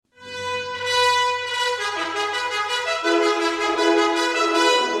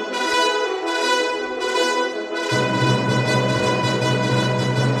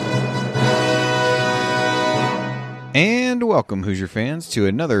Welcome, Hoosier fans, to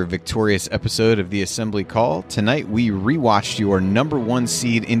another victorious episode of the Assembly Call. Tonight, we rewatched your number 1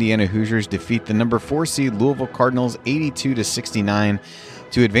 seed Indiana Hoosiers defeat the number 4 seed Louisville Cardinals 82-69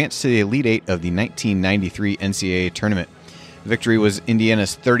 to advance to the Elite Eight of the 1993 NCAA tournament. The victory was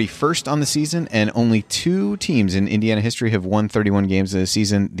Indiana's 31st on the season, and only 2 teams in Indiana history have won 31 games in the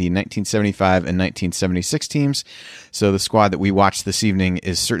season, the 1975 and 1976 teams. So the squad that we watched this evening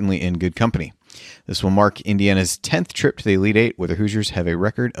is certainly in good company. This will mark Indiana's 10th trip to the Elite Eight, where the Hoosiers have a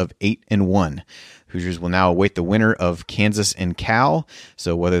record of 8-1. Hoosiers will now await the winner of Kansas and Cal.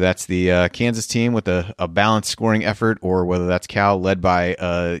 So whether that's the Kansas team with a balanced scoring effort, or whether that's Cal led by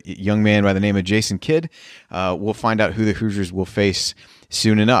a young man by the name of Jason Kidd, we'll find out who the Hoosiers will face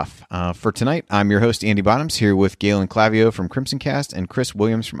soon enough. For tonight, I'm your host, Andy Bottoms, here with Galen Clavio from Crimson Cast and Chris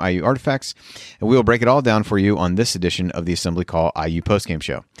Williams from IU Artifacts, and we will break it all down for you on this edition of the Assembly Call IU Postgame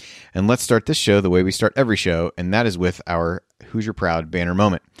Show. And let's start this show the way we start every show, and that is with our Hoosier Proud banner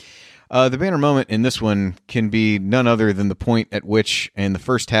moment. The banner moment in this one can be none other than the point at which, in the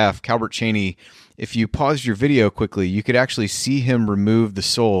first half, Calbert Chaney, if you paused your video quickly, you could actually see him remove the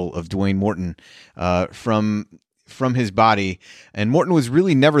soul of Dwayne Morton from his body, and Morton was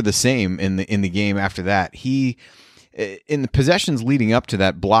really never the same in the game after that. He, in the possessions leading up to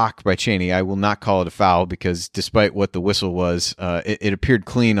that block by Chaney, I will not call it a foul because despite what the whistle was, it appeared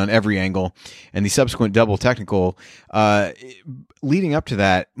clean on every angle, and the subsequent double technical leading up to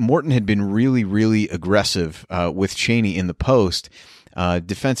that, Morton had been really, really aggressive with Chaney in the post.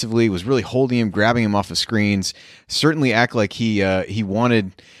 Defensively, was really holding him, grabbing him off of screens, certainly act like he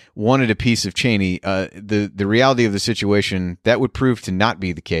wanted a piece of Chaney. The reality of the situation, that would prove to not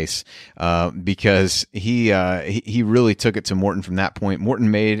be the case, because he really took it to Morton from that point.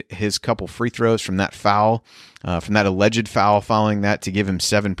 Morton made his couple free throws from that foul, from that alleged foul following that, to give him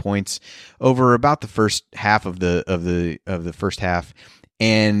 7 points over about the first half of the first half,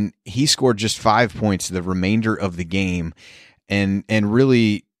 and he scored just 5 points the remainder of the game, and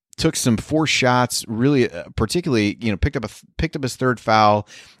really took some forced shots, really, particularly, picked up his third foul,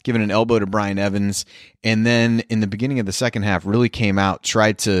 given an elbow to Brian Evans, and then in the beginning of the second half, really came out,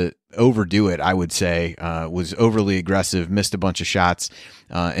 tried to overdo it, I would say, was overly aggressive, missed a bunch of shots,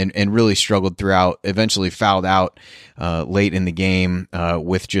 and really struggled throughout, eventually fouled out late in the game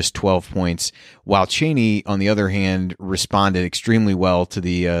with just 12 points, while Chaney, on the other hand, responded extremely well to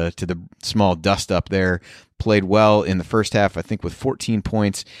the small dust up there, played well in the first half, I think with 14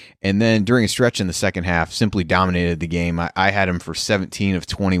 points, and then during a stretch in the second half, simply dominated the game. I had him for 17 of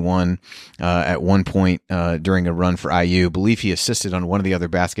 21 at one point during a run for IU. I believe he assisted on one of the other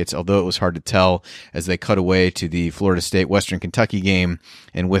baskets, although it was hard to tell as they cut away to the Florida State Western Kentucky game,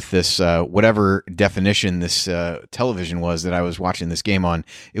 and with this, whatever definition this television was that I was watching this game on,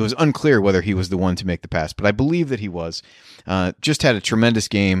 it was unclear whether he was the one to make the pass, but I believe that he was. Just had a tremendous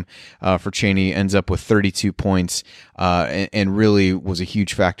game for Chaney, ends up with 32 points, and really was a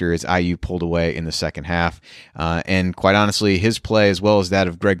huge factor as IU pulled away in the second half. And quite honestly, his play, as well as that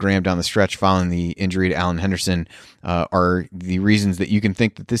of Greg Graham down the stretch following the injury to Alan Henderson, are the reasons that you can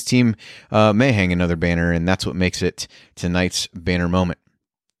think that this team may hang another banner, and that's what makes it tonight's banner moment.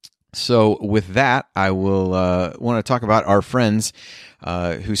 So with that, I will want to talk about our friends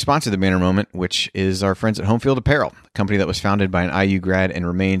who sponsor the banner moment, which is our friends at Home Field Apparel, a company that was founded by an IU grad and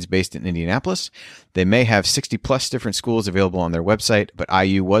remains based in Indianapolis. They may have 60 plus different schools available on their website, but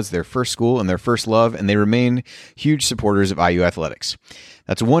IU was their first school and their first love, and they remain huge supporters of IU athletics.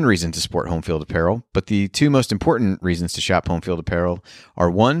 That's one reason to support Home Field Apparel, but the 2 most important reasons to shop Home Field Apparel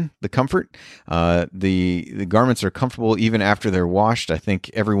are, 1, the comfort. The garments are comfortable even after they're washed. I think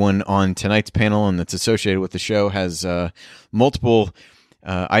everyone on tonight's panel and that's associated with the show has multiple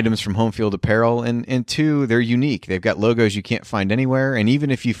items from Home Field Apparel, and 2, they're unique. They've got logos you can't find anywhere, and even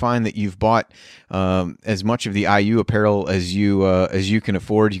if you find that you've bought as much of the IU apparel as you can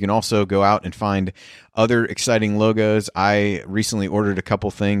afford, you can also go out and find other exciting logos. I recently ordered a couple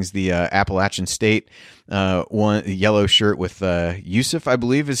things. The Appalachian State one yellow shirt with Yusuf, I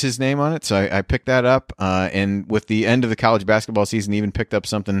believe is his name on it. So I picked that up. And with the end of the college basketball season, even picked up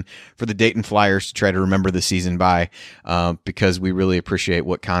something for the Dayton Flyers to try to remember the season by, because we really appreciate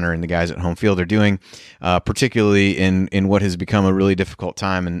what Connor and the guys at Home Field are doing, particularly in what has become a really difficult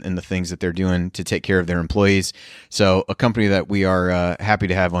time, and the things that they're doing to take care of their employees. So a company that we are happy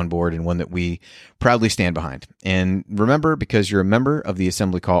to have on board, and one that we proudly stand behind. And remember, because you're a member of the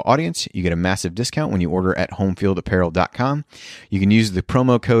Assembly Call audience, you get a massive discount when you order at homefieldapparel.com. You can use the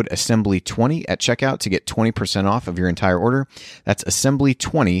promo code Assembly20 at checkout to get 20% off of your entire order. That's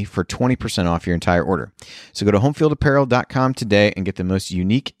Assembly20 for 20% off your entire order. So go to homefieldapparel.com today and get the most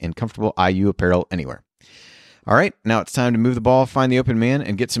unique and comfortable IU apparel anywhere. All right, now it's time to move the ball, find the open man,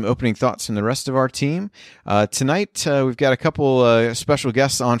 and get some opening thoughts from the rest of our team. Tonight, we've got a couple special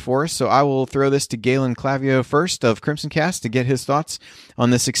guests on for us, so I will throw this to Galen Clavio first of Crimson Cast to get his thoughts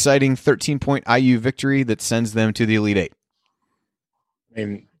on this exciting 13-point IU victory that sends them to the Elite Eight. I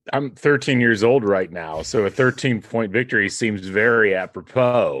mean, I'm 13 years old right now, so a 13-point victory seems very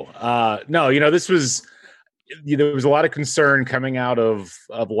apropos. This was – there was a lot of concern coming out of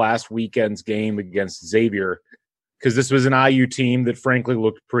last weekend's game against Xavier because this was an IU team that frankly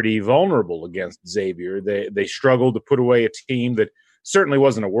looked pretty vulnerable against Xavier. They struggled to put away a team that certainly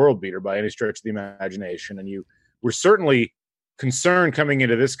wasn't a world beater by any stretch of the imagination. And you were certainly concerned coming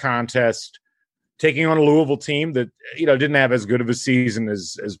into this contest, taking on a Louisville team that, didn't have as good of a season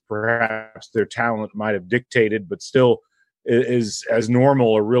as perhaps their talent might have dictated, but still is as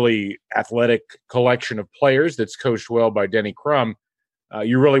normal a really athletic collection of players that's coached well by Denny Crum.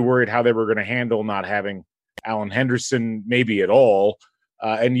 You're really worried how they were going to handle not having Alan Henderson maybe at all.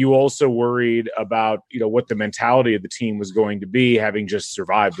 And you also worried about, what the mentality of the team was going to be, having just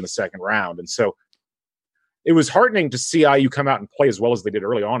survived in the second round. And so it was heartening to see IU come out and play as well as they did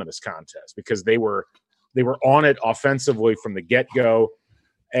early on in this contest because they were on it offensively from the get-go.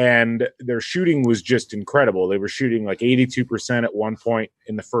 And their shooting was just incredible. They were shooting like 82% at one point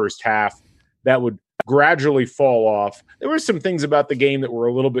in the first half. That would gradually fall off. There were some things about the game that were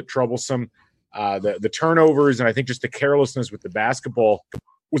a little bit troublesome. The turnovers and I think just the carelessness with the basketball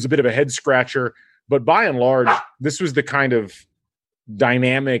was a bit of a head scratcher. But by and large, this was the kind of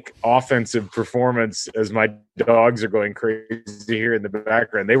dynamic offensive performance as my dogs are going crazy here in the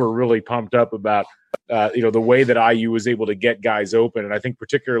background. They were really pumped up about the way that IU was able to get guys open. And I think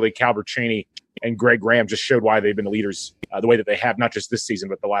particularly Calbert Chaney and Greg Graham just showed why they've been the leaders the way that they have, not just this season,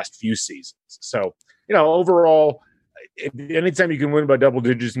 but the last few seasons. So, overall, anytime you can win by double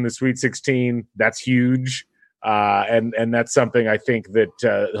digits in the Sweet 16, that's huge. And that's something I think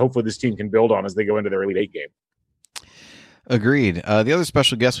that hopefully this team can build on as they go into their Elite Eight game. Agreed. The other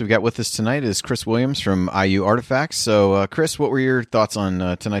special guest we've got with us tonight is Chris Williams from IU Artifacts. So, Chris, what were your thoughts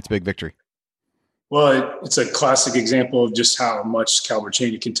on tonight's big victory? Well, it's a classic example of just how much Calbert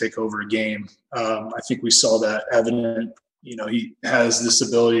Chaney can take over a game. I think we saw that evident. He has this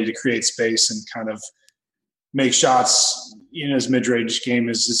ability to create space and kind of make shots. His mid-range game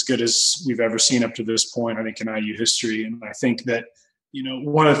is as good as we've ever seen up to this point, I think, in IU history. And I think that,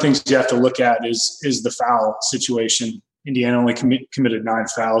 one of the things you have to look at is the foul situation. Indiana only committed 9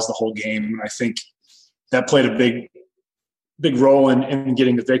 fouls the whole game. And I think that played a big role in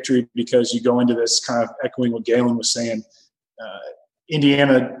getting the victory because you go into this kind of echoing what Galen was saying.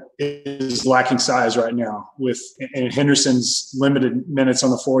 Indiana is lacking size right now and Henderson's limited minutes on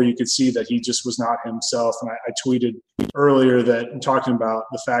the floor. You could see that he just was not himself. And I tweeted earlier that I'm talking about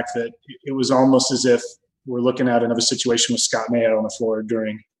the fact that it was almost as if we're looking at another situation with Scott Mayo on the floor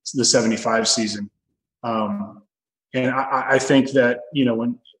during the 75 season. And I think that,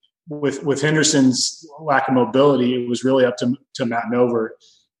 when with Henderson's lack of mobility, it was really up to Matt Nover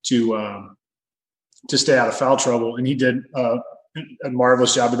to stay out of foul trouble. And he did a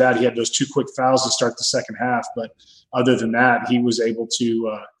marvelous job of that. He had those 2 quick fouls to start the second half. But other than that, he was able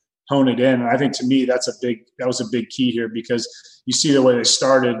to hone it in. And I think to me, that was a big key here because you see the way they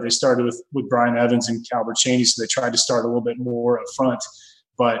started. They started with Brian Evans and Calbert Chaney. So they tried to start a little bit more up front.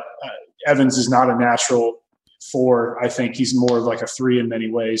 But Evans is not a natural 4. I think he's more of like a 3 in many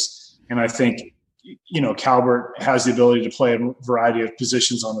ways. And I think, Calbert has the ability to play a variety of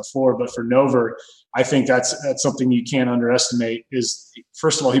positions on the floor. But for Nover, I think that's something you can't underestimate is,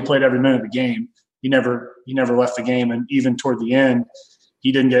 first of all, he played every minute of the game. He never left the game. And even toward the end,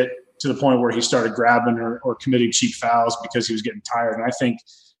 he didn't get to the point where he started grabbing or committing cheap fouls because he was getting tired. And I think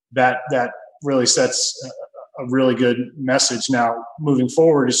that really sets a really good message. Now, moving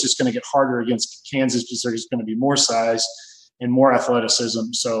forward, it's just going to get harder against Kansas because there's going to be more size and more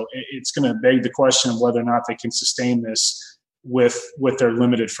athleticism. So it's going to beg the question of whether or not they can sustain this with their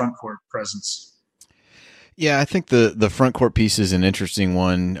limited front court presence. Yeah, I think the front court piece is an interesting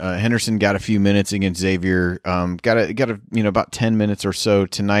one. Henderson got a few minutes against Xavier. Got about 10 minutes or so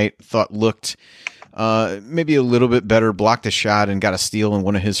tonight. Thought looked maybe a little bit better. Blocked a shot and got a steal in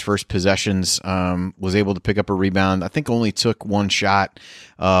one of his first possessions. Was able to pick up a rebound. I think only took one shot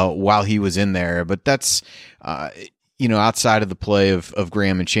while he was in there. But that's outside of the play of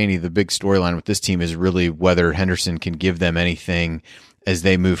Graham and Chaney, the big storyline with this team is really whether Henderson can give them anything as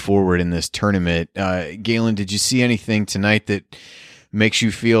they move forward in this tournament. Galen, did you see anything tonight that makes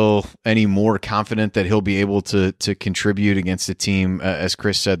you feel any more confident that he'll be able to contribute against a team, as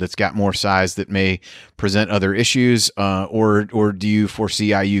Chris said, that's got more size that may present other issues? Or do you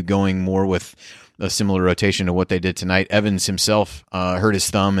foresee IU going more with a similar rotation to what they did tonight. Evans himself hurt his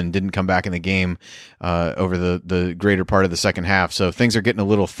thumb and didn't come back in the game over the greater part of the second half. So things are getting a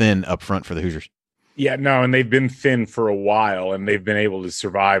little thin up front for the Hoosiers. Yeah, no, and they've been thin for a while, and they've been able to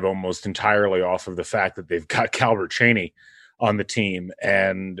survive almost entirely off of the fact that they've got Calbert Chaney on the team,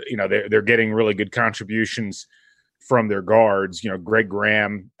 and they're getting really good contributions from their guards. Greg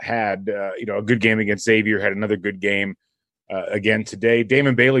Graham had a good game against Xavier, had another good game again today.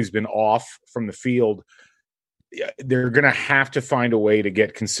 Damon Bailey's been off from the field. They're going to have to find a way to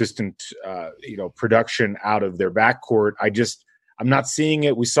get consistent production out of their backcourt. I'm not seeing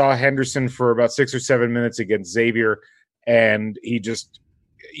it. We saw Henderson for about 6 or 7 minutes against Xavier, and he's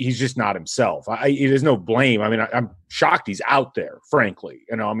just not himself. There's no blame. I mean, I'm shocked he's out there, frankly.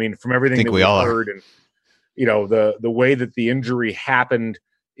 From everything that we heard and the way that the injury happened,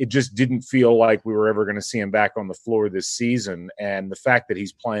 it just didn't feel like we were ever going to see him back on the floor this season. And the fact that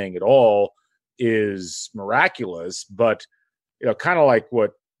he's playing at all is miraculous. But kind of like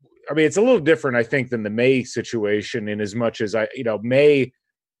it's a little different, I think, than the May situation, in as much as May,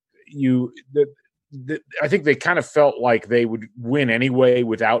 I think they kind of felt like they would win anyway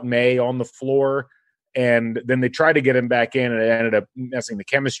without May on the floor. And then they tried to get him back in, and it ended up messing the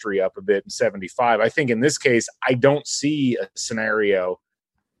chemistry up a bit in 75. I think in this case, I don't see a scenario.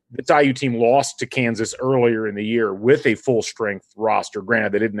 This IU team lost to Kansas earlier in the year with a full-strength roster.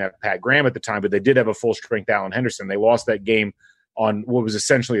 Granted, they didn't have Pat Graham at the time, but they did have a full-strength Allen Henderson. They lost that game on what was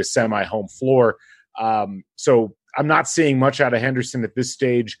essentially a semi-home floor. So I'm not seeing much out of Henderson at this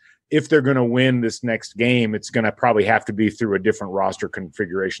stage. If they're going to win this next game, it's going to probably have to be through a different roster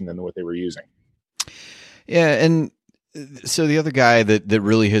configuration than what they were using. Yeah, and so the other guy that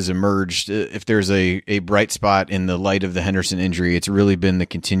really has emerged, if there's a bright spot in the light of the Henderson injury, it's really been the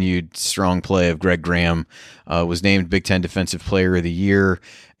continued strong play of Greg Graham. Was named Big Ten Defensive Player of the Year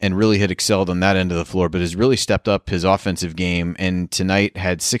and really had excelled on that end of the floor, but has really stepped up his offensive game, and tonight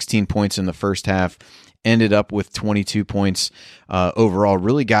had 16 points in the first half, ended up with 22 points overall,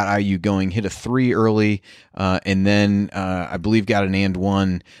 really got IU going, hit a 3 early, and then I believe got an and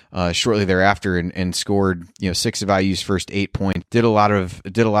one shortly thereafter, and scored 6 of IU's first 8 points. Did a lot of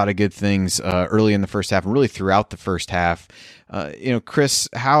good things early in the first half and really throughout the first half. Chris,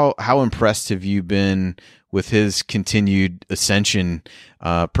 how impressed have you been with his continued ascension,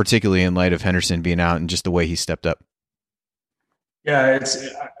 particularly in light of Henderson being out and just the way he stepped up? Yeah,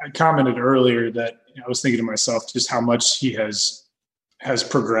 I commented earlier that I was thinking to myself just how much he has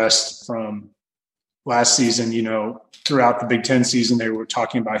progressed from last season. Throughout the Big Ten season, they were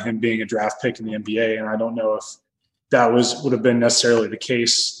talking about him being a draft pick in the NBA, and I don't know if that would have been necessarily the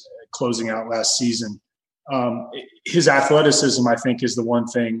case closing out last season. His athleticism, I think, is the one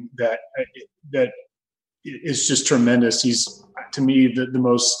thing that is just tremendous. He's, to me, the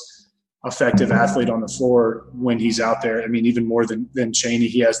most effective athlete on the floor when he's out there. I mean, even more than Chaney,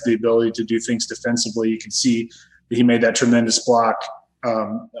 he has the ability to do things defensively. You can see that he made that tremendous block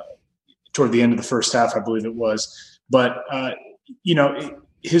toward the end of the first half, I believe it was. But,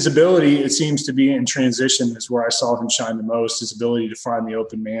 his ability, it seems to be in transition, is where I saw him shine the most. His ability to find the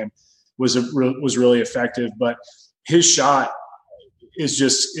open man was really effective. But his shot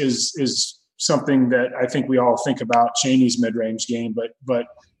is something that I think we all think about Chaney's mid-range game, but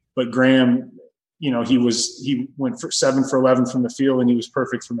Graham, he went for 7 for 11 from the field, and he was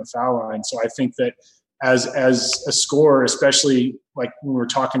perfect from the foul line. So I think that as a scorer, especially like when we're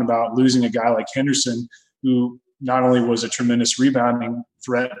talking about losing a guy like Henderson, who not only was a tremendous rebounding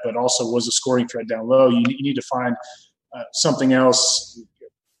threat, but also was a scoring threat down low, you need to find something else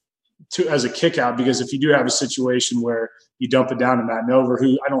as a kick out, because if you do have a situation where you dump it down to Matt Nover,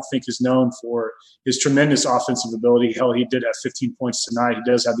 who I don't think is known for his tremendous offensive ability. Hell, he did have 15 points tonight. He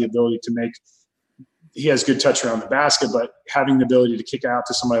does have the ability to he has good touch around the basket, but having the ability to kick out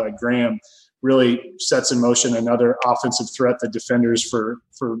to somebody like Graham really sets in motion another offensive threat that defenders for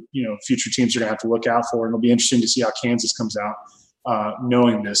future teams are going to have to look out for. And it'll be interesting to see how Kansas comes out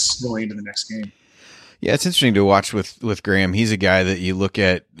knowing this going into the next game. Yeah, it's interesting to watch with Graham. He's a guy that you look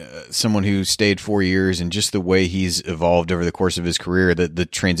at, someone who stayed 4 years, and just the way he's evolved over the course of his career. The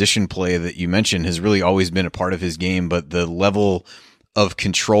transition play that you mentioned has really always been a part of his game, but the level of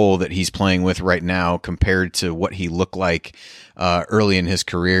control that he's playing with right now compared to what he looked like early in his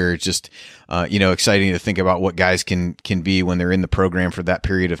career, just exciting to think about what guys can be when they're in the program for that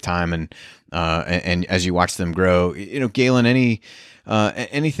period of time, and as you watch them grow. Galen,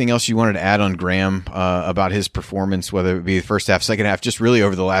 anything else you wanted to add on Graham about his performance, whether it be the first half, second half, just really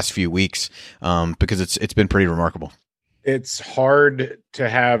over the last few weeks, because it's been pretty remarkable. It's hard to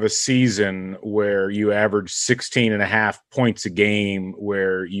have a season where you average 16.5 points a game,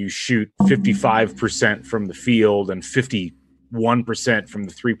 where you shoot 55% from the field and 51% from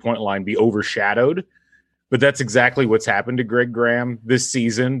the 3-point line, be overshadowed. But that's exactly what's happened to Greg Graham this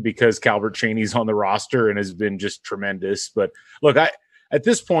season, because Calbert Cheaney's on the roster and has been just tremendous. But look, at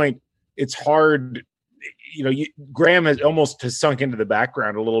this point, it's hard. Graham has sunk into the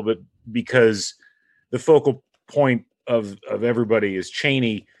background a little bit, because the focal point of everybody is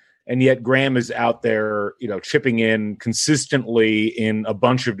Cheaney, and yet Graham is out there, chipping in consistently in a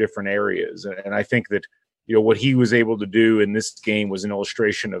bunch of different areas. And I think that, what he was able to do in this game was an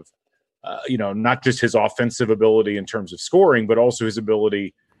illustration of, not just his offensive ability in terms of scoring, but also his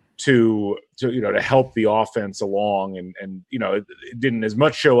ability to help the offense along. And it didn't as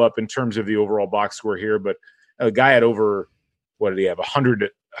much show up in terms of the overall box score here, but a guy had over, what did he have?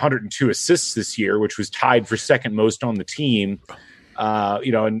 102 assists this year, which was tied for second most on the team.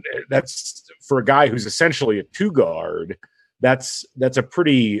 And that's, for a guy who's essentially a two guard, that's a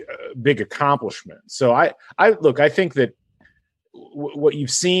pretty big accomplishment. So I think that what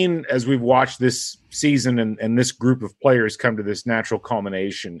you've seen as we've watched this season and this group of players come to this natural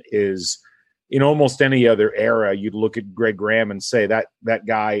culmination is, in almost any other era, you'd look at Greg Graham and say that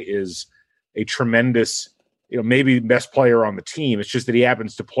guy is a tremendous, maybe best player on the team. It's just that he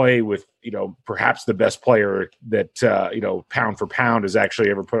happens to play with, perhaps the best player that, pound for pound has actually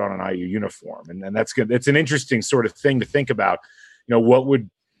ever put on an IU uniform. And that's good. It's an interesting sort of thing to think about. What would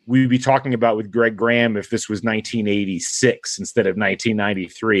we be talking about with Greg Graham if this was 1986 instead of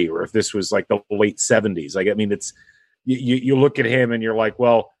 1993, or if this was like the late 70s? It's you look at him and you're like,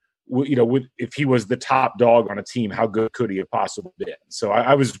 well, if he was the top dog on a team, how good could he have possibly been? So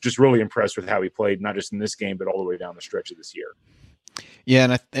I was just really impressed with how he played, not just in this game, but all the way down the stretch of this year.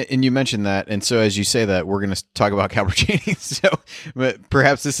 Yeah, and you mentioned that, and so as you say that, we're going to talk about Calbert Cheaney. So, but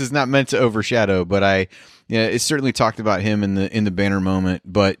perhaps this is not meant to overshadow, but it's certainly talked about him in the banner moment.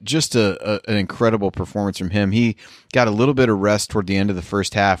 But just an incredible performance from him. He got a little bit of rest toward the end of the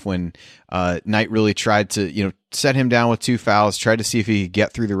first half when Knight really tried to set him down with 2 fouls, tried to see if he could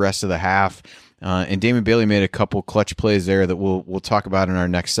get through the rest of the half. And Damon Bailey made a couple clutch plays there that we'll talk about in our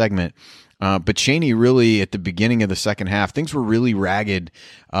next segment. But Cheaney really, at the beginning of the second half, things were really ragged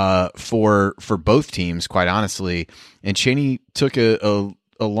for both teams, quite honestly. And Cheaney took a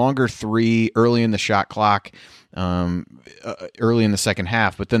longer three early in the shot clock, early in the second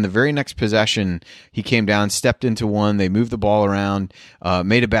half. But then the very next possession, he came down, stepped into one. They moved the ball around,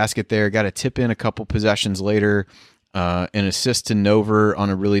 made a basket there, got a tip in a couple possessions later. An assist to Nover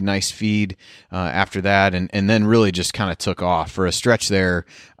on a really nice feed after that, and then really just kind of took off for a stretch there.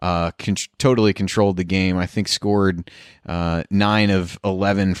 Totally controlled the game. I think scored 9 of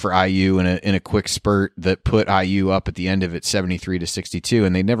 11 for IU in a quick spurt that put IU up at the end of it 73-62,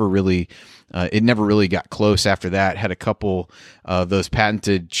 and they never really it never really got close after that. Had a couple of those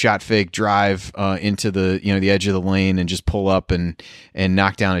patented shot fake drive into the the edge of the lane and just pull up and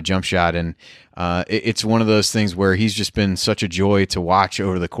knock down a jump shot. And it's one of those things where he's just been such a joy to watch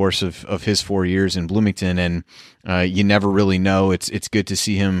over the course of his 4 years in Bloomington, and you never really know. It's good to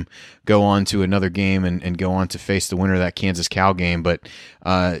see him go on to another game and go on to face the winner of that Kansas Cal game, but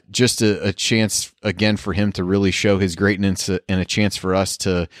just a chance again for him to really show his greatness and a chance for us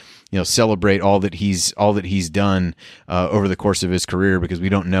to celebrate all that he's done over the course of his career, because we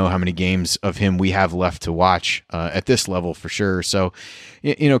don't know how many games of him we have left to watch at this level for sure. So,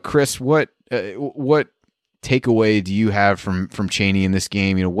 Chris, what takeaway do you have from Cheaney in this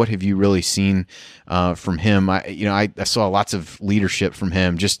game? What have you really seen from him? I saw lots of leadership from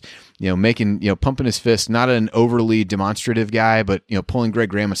him, just making pumping his fist, not an overly demonstrative guy, but pulling Greg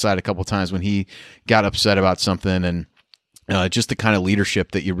Graham aside a couple times when he got upset about something, and just the kind of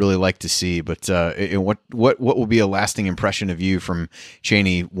leadership that you really like to see. But what will be a lasting impression of you from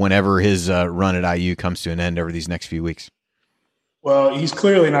Cheaney whenever his run at IU comes to an end over these next few weeks? Well, he's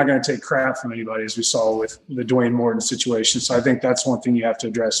clearly not going to take crap from anybody, as we saw with the Dwayne Morton situation. So I think that's one thing you have to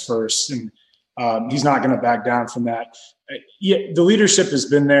address first. And he's not going to back down from that. Yeah, the leadership has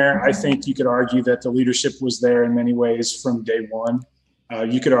been there. I think you could argue that the leadership was there in many ways from day one.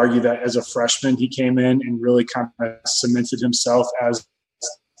 You could argue that as a freshman, he came in and really kind of cemented himself as,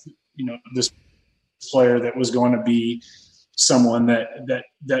 this player that was going to be someone that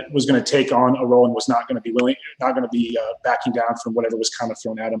was going to take on a role and was not going to be backing down from whatever was kind of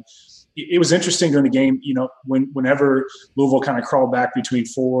thrown at him. It was interesting during the game, whenever Louisville kind of crawled back between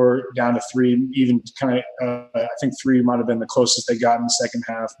 4 down to 3, even kind of, I think 3 might have been the closest they got in the second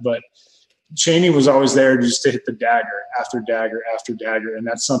half. But Cheaney was always there just to hit the dagger after dagger after dagger. And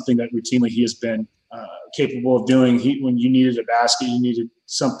that's something that routinely he has been capable of doing. When you needed a basket, you needed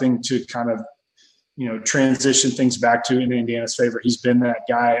something to kind of, transition things back to in Indiana's favor. He's been that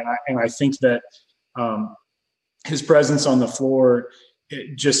guy. And I think that his presence on the floor,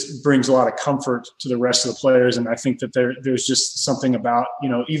 it just brings a lot of comfort to the rest of the players. And I think that there's just something about,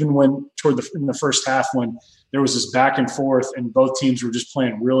 even when in the first half, when there was this back and forth and both teams were just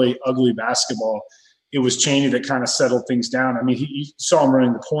playing really ugly basketball, it was Chaney that kind of settled things down. I mean, you saw him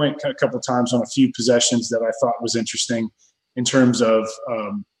running the point a couple of times on a few possessions that I thought was interesting in terms of,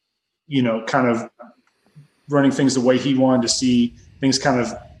 kind of running things the way he wanted to see things kind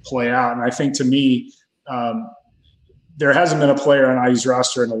of play out. And I think, to me, there hasn't been a player on IU's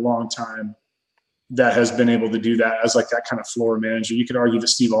roster in a long time that has been able to do that as like that kind of floor manager. You could argue that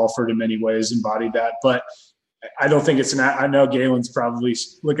Steve Alford in many ways embodied that, but I don't think I know Galen's probably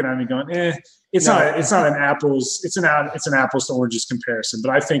looking at me going, it's not an apples to oranges comparison.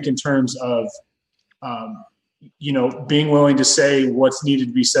 But I think in terms of, being willing to say what's needed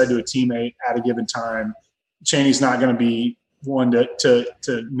to be said to a teammate at a given time, Chaney's not going to be one to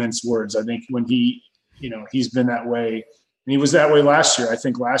mince words. I think when he's been that way, and he was that way last year. I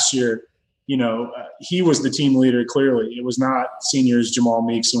think last year, he was the team leader. Clearly, it was not seniors Jamal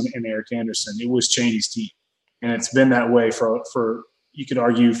Meeks and Eric Anderson. It was Chaney's team. And it's been that way for you could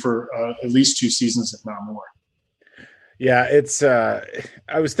argue for at least 2 seasons, if not more. Yeah, it's.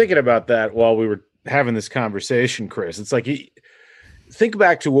 I was thinking about that while we were having this conversation, Chris. It's like, think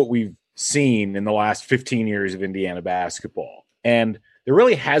back to what we've seen in the last 15 years of Indiana basketball, and there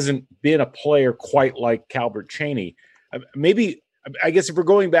really hasn't been a player quite like Calbert Chaney. Maybe, I guess, if we're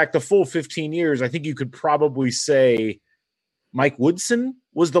going back the full 15 years, I think you could probably say Mike Woodson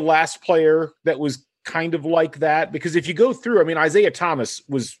was the last player that was kind of like that, because if you go through, I mean, Isaiah Thomas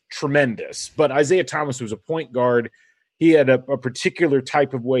was tremendous, but Isaiah Thomas was a point guard. He had a particular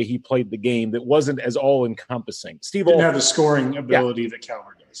type of way he played the game that wasn't as all-encompassing. Steve didn't Alford have the scoring ability that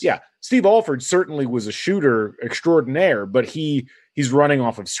Calbert does. Yeah, Steve Alford certainly was a shooter extraordinaire, but he's running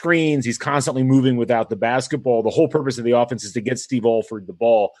off of screens. He's constantly moving without the basketball. The whole purpose of the offense is to get Steve Alford the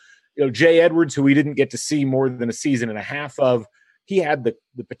ball. Jay Edwards, who we didn't get to see more than a season and a half of, he had the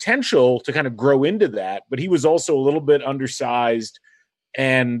potential to kind of grow into that, but he was also a little bit undersized.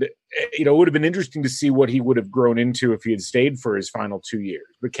 And, it would have been interesting to see what he would have grown into if he had stayed for his final 2 years.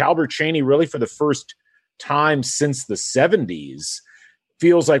 But Calbert Chaney, really for the first time since the 70s,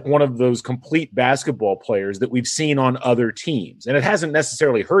 feels like one of those complete basketball players that we've seen on other teams. And it hasn't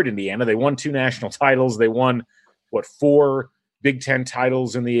necessarily hurt Indiana. They won 2 national titles. They won, 4 Big Ten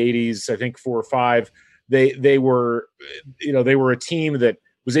titles in the 80s, I think 4 or 5. They were a team that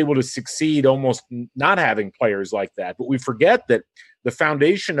was able to succeed almost not having players like that. But we forget that the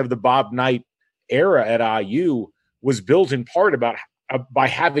foundation of the Bob Knight era at IU was built in part by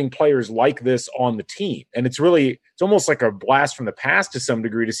having players like this on the team. And it's almost like a blast from the past to some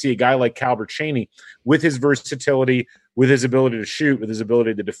degree to see a guy like Calbert Chaney with his versatility, with his ability to shoot, with his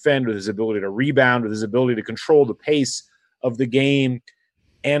ability to defend, with his ability to rebound, with his ability to control the pace of the game,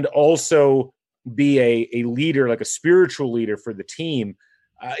 and also be a leader, like a spiritual leader for the team.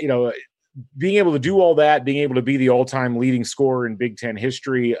 Being able to do all that, being able to be the all-time leading scorer in Big Ten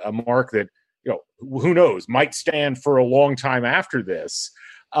history, a mark that, who knows, might stand for a long time after this,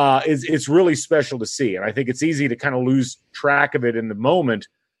 it's really special to see. And I think it's easy to kind of lose track of it in the moment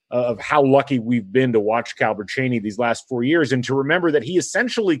of how lucky we've been to watch Calbert Chaney these last 4 years, and to remember that he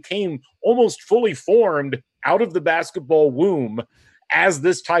essentially came almost fully formed out of the basketball womb as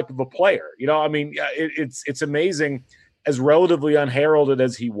this type of a player. It's amazing. As relatively unheralded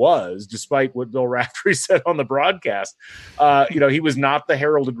as he was, despite what Bill Raftery said on the broadcast, he was not the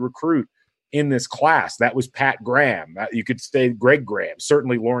heralded recruit in this class. That was Pat Graham. You could say Greg Graham.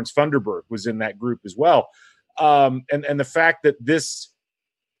 Certainly Lawrence Funderburk was in that group as well. And the fact that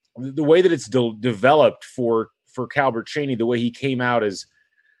the way that it's developed for Calbert Chaney, the way he came out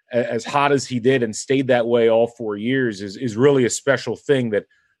as hot as he did and stayed that way all 4 years is really a special thing that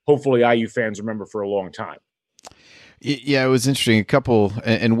hopefully IU fans remember for a long time. Yeah, it was interesting. A couple,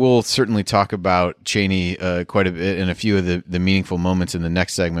 and we'll certainly talk about Chaney quite a bit in a few of the meaningful moments in the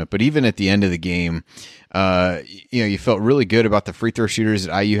next segment. But even at the end of the game, you felt really good about the free throw shooters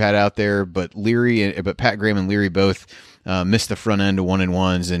that IU had out there. But Pat Graham and Leary both missed the front end of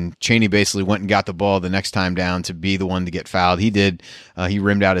 1-and-1s, and Chaney basically went and got the ball the next time down to be the one to get fouled. He did. He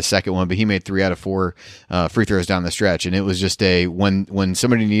rimmed out his second one, but he made 3 out of 4 free throws down the stretch. And it was just when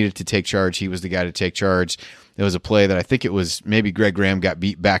somebody needed to take charge, he was the guy to take charge. There was a play that I think it was maybe Greg Graham got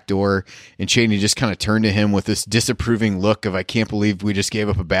beat backdoor, and Chaney just kind of turned to him with this disapproving look of, I can't believe we just gave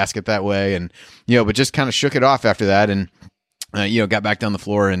up a basket that way. And, but just kind of shook it off after that. And got back down the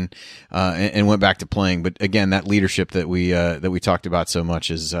floor and went back to playing. But again, that leadership that we talked about so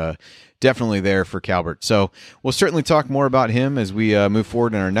much is definitely there for Calbert. So we'll certainly talk more about him as we move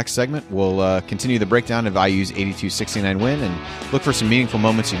forward in our next segment. We'll continue the breakdown of IU's 82-69 win and look for some meaningful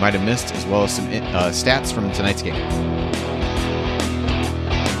moments you might have missed, as well as some stats from tonight's game.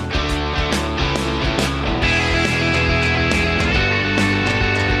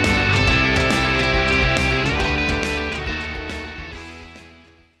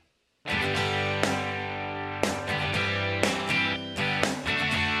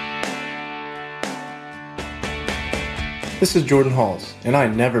 This is Jordan Halls, and I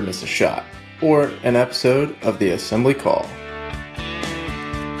never miss a shot, or an episode of the Assembly Call.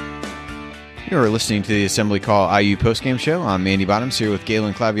 You're listening to the Assembly Call IU Postgame Show. I'm Andy Bottoms here with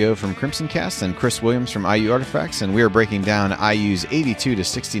Galen Clavio from Crimson Cast and Chris Williams from IU Artifacts, and we are breaking down IU's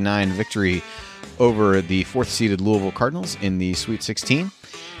 82-69 victory over the fourth-seeded Louisville Cardinals in the Sweet 16.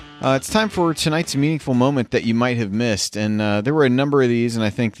 It's time for tonight's meaningful moment that you might have missed, and there were a number of these, and I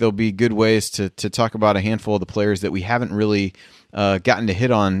think there'll be good ways to talk about a handful of the players that we haven't really gotten to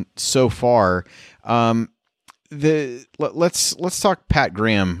hit on so far. Let's talk Pat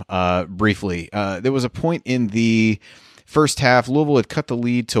Graham briefly. There was a point in the first half, Louisville had cut the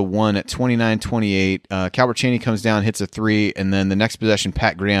lead to 1 at 29-28. Calbert Chaney comes down, hits a three, and then the next possession,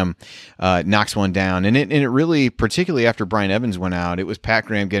 Pat Graham knocks one down. And it really, particularly after Brian Evans went out, it was Pat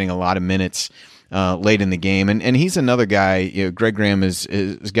Graham getting a lot of minutes late in the game. And he's another guy. Greg Graham has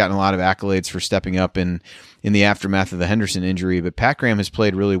gotten a lot of accolades for stepping up in the aftermath of the Henderson injury, but Pat Graham has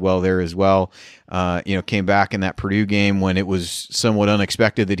played really well there as well. Came back in that Purdue game when it was somewhat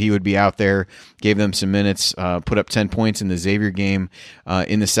unexpected that he would be out there, gave them some minutes, put up 10 points in the Xavier game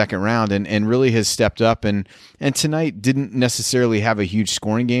in the second round, and really has stepped up. And tonight didn't necessarily have a huge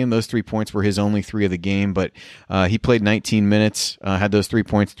scoring game. Those 3 points were his only 3 of the game, but he played 19 minutes, had those 3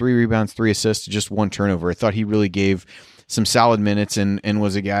 points, 3 rebounds, 3 assists, just 1 turnover. I thought he really gave some solid minutes and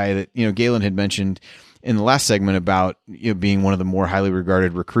was a guy that, Galen had mentioned in the last segment about being one of the more highly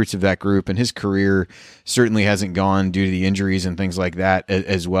regarded recruits of that group, and his career certainly hasn't gone due to the injuries and things like that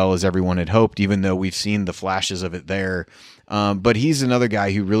as well as everyone had hoped, even though we've seen the flashes of it there. But he's another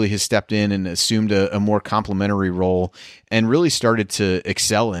guy who really has stepped in and assumed a more complimentary role and really started to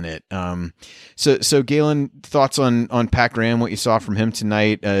excel in it. So Galen, thoughts on Pat Graham, what you saw from him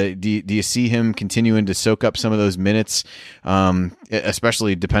tonight? Do you see him continuing to soak up some of those minutes,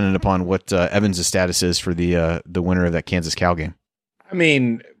 especially dependent upon what Evans' status is for the winner of that Kansas Cal game? I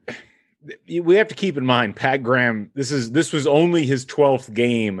mean, we have to keep in mind, Pat Graham, this was only his 12th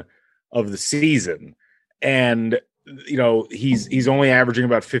game of the season, and he's only averaging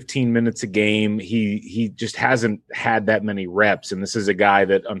about 15 minutes a game. He just hasn't had that many reps, and this is a guy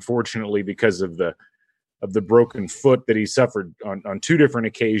that, unfortunately, because of the broken foot that he suffered on 2 different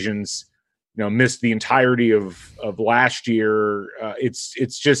occasions, missed the entirety of last year.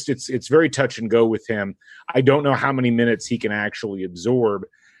 It's very touch and go with him. I don't know how many minutes he can actually absorb,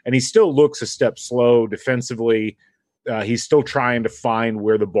 and he still looks a step slow defensively. He's still trying to find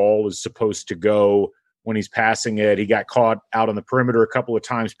where the ball is supposed to go when he's passing it. He got caught out on the perimeter a couple of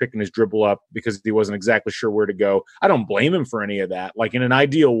times picking his dribble up because he wasn't exactly sure where to go. I don't blame him for any of that. Like, in an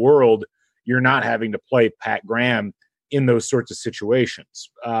ideal world, you're not having to play Pat Graham in those sorts of situations.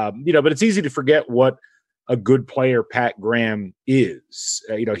 But it's easy to forget what a good player Pat Graham is.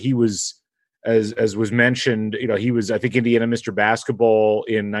 He was, as was mentioned, he was, I think, Indiana Mr. Basketball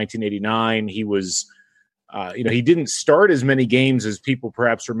in 1989. He was, he didn't start as many games as people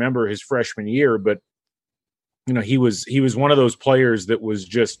perhaps remember his freshman year, but he was one of those players that was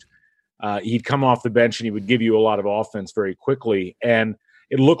just he'd come off the bench and he would give you a lot of offense very quickly, and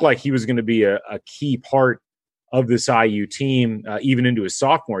it looked like he was going to be a key part of this IU team even into his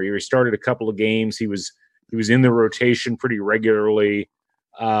sophomore year. He started a couple of games. He was in the rotation pretty regularly.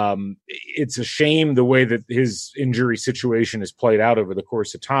 It's a shame the way that his injury situation has played out over the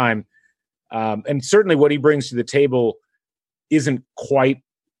course of time, and certainly what he brings to the table isn't quite.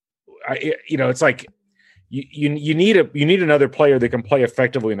 It's like. You need another player that can play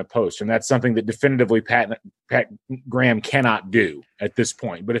effectively in the post, and that's something that definitively Pat Graham cannot do at this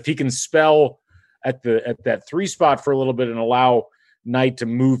point. But if he can spell at that 3 spot for a little bit and allow Knight to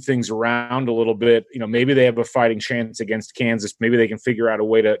move things around a little bit, maybe they have a fighting chance against Kansas. Maybe they can figure out a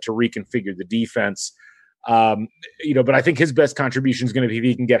way to reconfigure the defense. But I think his best contribution is going to be if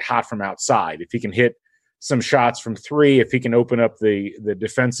he can get hot from outside, if he can hit some shots from 3, if he can open up the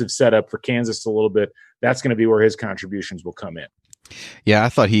defensive setup for Kansas a little bit, that's going to be where his contributions will come in. Yeah, I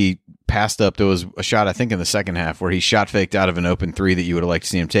thought he passed up. There was a shot, I think, in the second half where he shot faked out of an open 3 that you would have liked to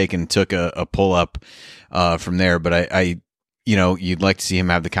see him take and took a pull up from there. But I you'd like to see him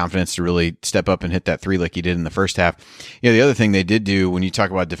have the confidence to really step up and hit that three like he did in the first half. The other thing they did do when you talk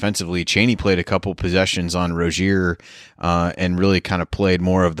about defensively, Chaney played a couple possessions on Rozier and really kind of played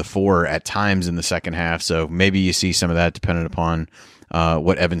more of the four at times in the second half. So maybe you see some of that dependent upon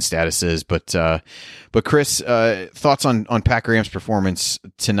what Evan's status is. But Chris, thoughts on Pat Graham's performance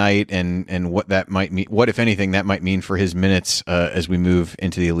tonight and what that might mean, what, if anything, that might mean for his minutes as we move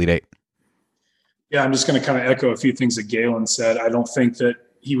into the Elite Eight? Yeah, I'm just going to kind of echo a few things that Galen said. I don't think that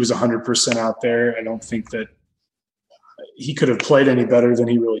he was 100% out there. I don't think that he could have played any better than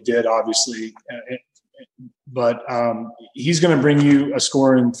he really did, obviously. But he's going to bring you a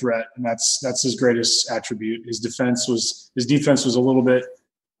scoring threat, and that's his greatest attribute. His defense was a little bit,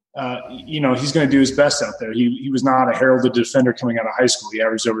 he's going to do his best out there. He was not a heralded defender coming out of high school. He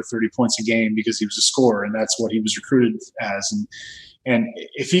averaged over 30 points a game because he was a scorer, and that's what he was recruited as. And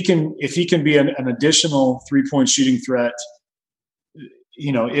if he can be an additional 3-point shooting threat,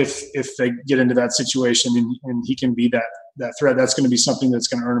 if they get into that situation and he can be that threat, that's going to be something that's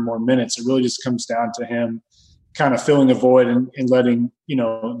going to earn him more minutes. It really just comes down to him kind of filling a void and letting,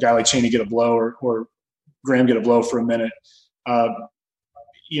 a guy like Chaney get a blow or Graham get a blow for a minute.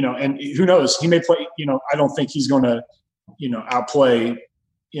 And who knows, he may play, I don't think he's going to, outplay,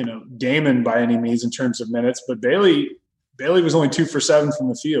 Damon by any means in terms of minutes, but Bailey was only 2 for 7 from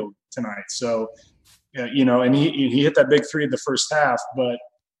the field tonight. So, and he hit that big three in the first half. But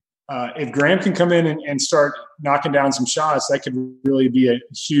if Graham can come in and start knocking down some shots, that could really be a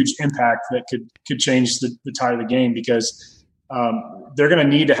huge impact that could change the tide of the game, because they're going to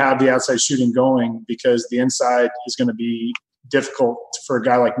need to have the outside shooting going, because the inside is going to be difficult for a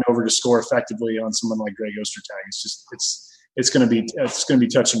guy like Nover to score effectively on someone like Greg Ostertag. It's going to be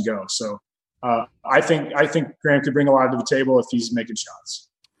touch and go. So. I think Graham could bring a lot to the table if he's making shots.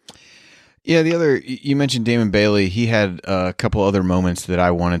 Yeah, you mentioned Damon Bailey. He had a couple other moments that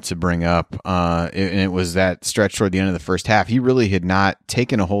I wanted to bring up, and it was that stretch toward the end of the first half. He really had not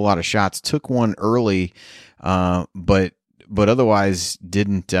taken a whole lot of shots. Took one early, but otherwise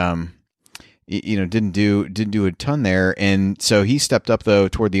didn't do a ton there. And so he stepped up though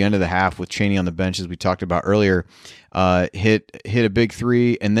toward the end of the half with Chaney on the bench, as we talked about earlier. Hit a big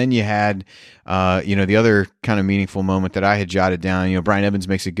three, and then you had the other kind of meaningful moment that I had jotted down. Brian Evans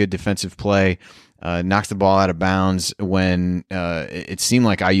makes a good defensive play, knocks the ball out of bounds when it seemed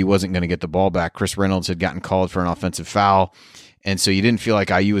like IU wasn't going to get the ball back. Chris Reynolds had gotten called for an offensive foul, and so you didn't feel like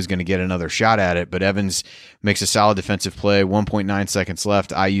IU was going to get another shot at it, but Evans makes a solid defensive play. 1.9 seconds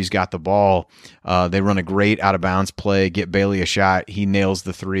left. IU's got the ball. They run a great out-of-bounds play, get Bailey a shot. He nails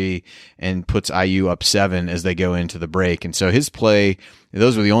the three and puts IU up 7 as they go into the break. And so his play,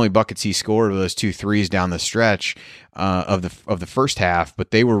 those were the only buckets he scored, those 2 threes down the stretch of the first half,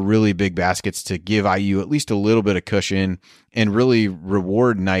 but they were really big baskets to give IU at least a little bit of cushion and really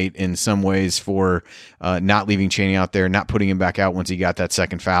reward Knight in some ways for not leaving Chaney out there, not putting him back out once he got that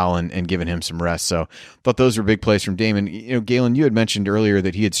second foul and giving him some rest. So thought those were big plays from Damon. Galen, you had mentioned earlier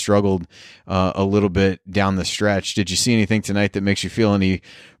that he had struggled a little bit down the stretch. Did you see anything tonight that makes you feel any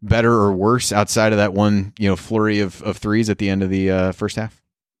better or worse outside of that one, flurry of threes at the end of the first half?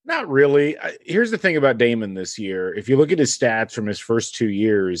 Not really. Here's the thing about Damon this year. If you look at his stats from his first 2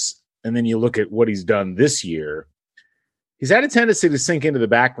 years, and then you look at what he's done this year, he's had a tendency to sink into the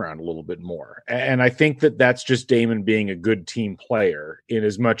background a little bit more. And I think that that's just Damon being a good team player, in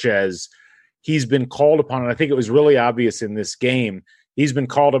as much as he's been called upon. And I think it was really obvious in this game. He's been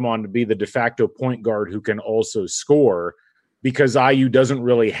called upon to be the de facto point guard who can also score, because IU doesn't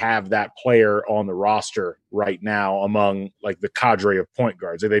really have that player on the roster right now among like the cadre of point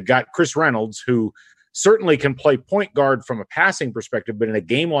guards. They've got Chris Reynolds, who certainly can play point guard from a passing perspective, but in a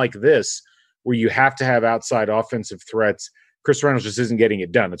game like this, where you have to have outside offensive threats, Chris Reynolds just isn't getting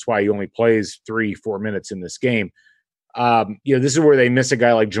it done. That's why he only plays 3-4 minutes in this game. This is where they miss a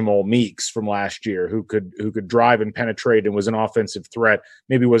guy like Jamal Meeks from last year, who could drive and penetrate and was an offensive threat.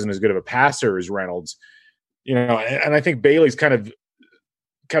 Maybe wasn't as good of a passer as Reynolds. And I think Bailey's kind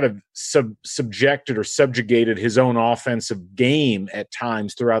of subjected or subjugated his own offensive game at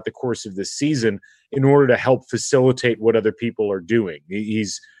times throughout the course of this season in order to help facilitate what other people are doing.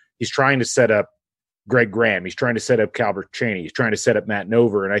 He's trying to set up Greg Graham. He's trying to set up Calbert Chaney. He's trying to set up Matt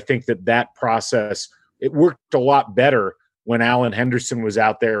Nover. And I think that process, it worked a lot better when Alan Henderson was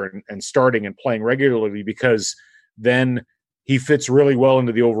out there and starting and playing regularly, because then he fits really well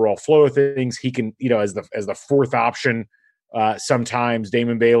into the overall flow of things. He can, as the fourth option, sometimes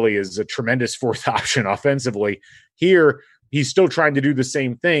Damon Bailey is a tremendous fourth option offensively. Here, he's still trying to do the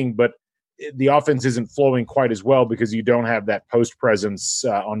same thing, but the offense isn't flowing quite as well because you don't have that post presence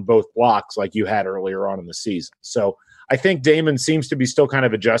on both blocks like you had earlier on in the season. So I think Damon seems to be still kind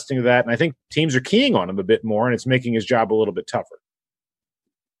of adjusting to that, and I think teams are keying on him a bit more, and it's making his job a little bit tougher.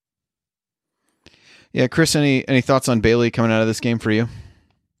 Yeah, Chris, any thoughts on Bailey coming out of this game for you?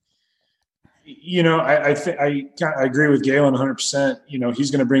 I think I agree with Galen 100%.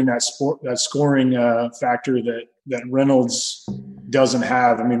 He's going to bring that scoring factor that Reynolds doesn't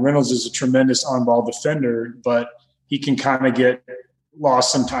have. I mean, Reynolds is a tremendous on-ball defender, but he can kind of get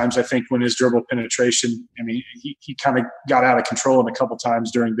lost sometimes, I think, when his dribble penetration. I mean, he kind of got out of control a couple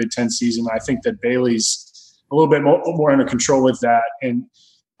times during Big Ten season. I think that Bailey's a little bit more under control with that. And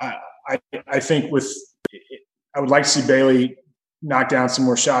I think I would like to see Bailey knock down some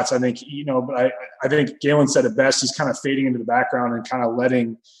more shots. I think, but I think Galen said it best. He's kind of fading into the background and kind of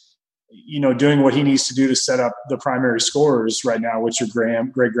letting, doing what he needs to do to set up the primary scorers right now, which are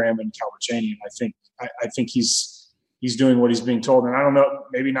Greg Graham and Calbert Chaney. And I think he's doing what he's being told. And I don't know,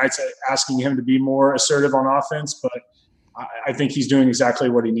 maybe Knight's asking him to be more assertive on offense, but I think he's doing exactly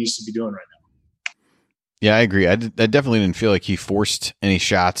what he needs to be doing right now. Yeah, I agree. I definitely didn't feel like he forced any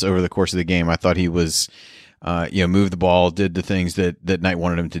shots over the course of the game. I thought he was, moved the ball, did the things that Knight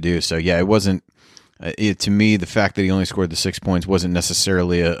wanted him to do. So yeah, it wasn't. To me, the fact that he only scored the 6 points wasn't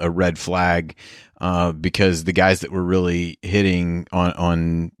necessarily a red flag, because the guys that were really hitting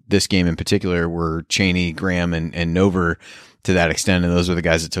on this game in particular were Chaney, Graham, and Nover to that extent, and those were the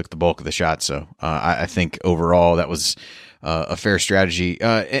guys that took the bulk of the shots. So I think overall that was a fair strategy.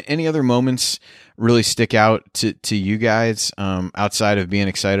 Any other moments really stick out to you guys outside of being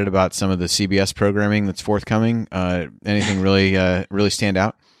excited about some of the CBS programming that's forthcoming? Anything really stand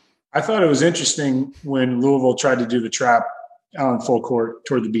out? I thought it was interesting when Louisville tried to do the trap on full court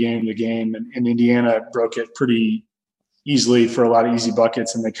toward the beginning of the game, and Indiana broke it pretty easily for a lot of easy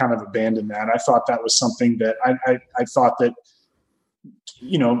buckets, and they kind of abandoned that. I thought that was something that I thought that,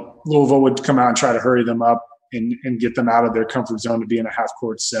 Louisville would come out and try to hurry them up and get them out of their comfort zone to be in a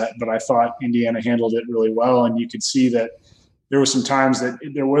half-court set. But I thought Indiana handled it really well, and you could see that there were some times that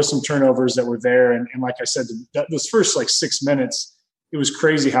there were some turnovers that were there. And like I said, those first 6 minutes, it was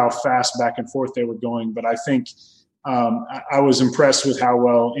crazy how fast back and forth they were going. But I think I was impressed with how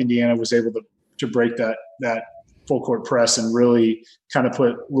well Indiana was able to break that full-court press and really kind of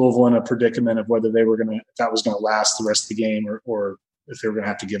put Louisville in a predicament of whether if that was going to last the rest of the game or if they were going to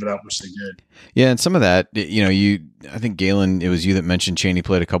have to give it up, which they did. Yeah, and some of that, I think Galen, it was you that mentioned Chaney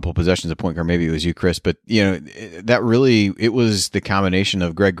played a couple of possessions at point guard. Maybe it was you, Chris, but that really, it was the combination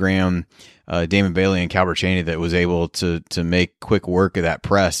of Greg Graham, Damon Bailey, and Calbert Chaney that was able to make quick work of that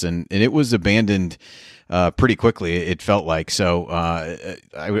press, and it was abandoned pretty quickly, it felt like. So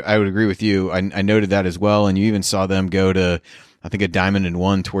I would agree with you. I noted that as well, and you even saw them go to, I think, a diamond and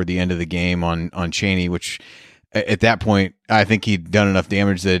one toward the end of the game on Chaney, which at that point, I think he'd done enough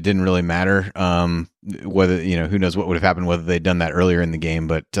damage that it didn't really matter whether, who knows what would have happened whether they'd done that earlier in the game.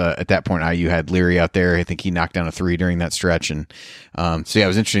 But at that point, IU had Leary out there. I think he knocked down a 3 during that stretch. And so, yeah, it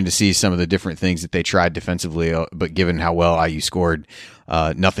was interesting to see some of the different things that they tried defensively. But given how well IU scored,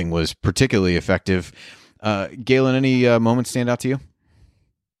 nothing was particularly effective. Galen, any moments stand out to you?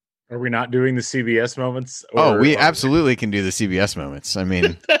 Are we not doing the CBS moments? We absolutely can do the CBS moments. I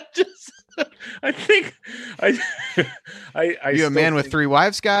mean... I think I you a man with 3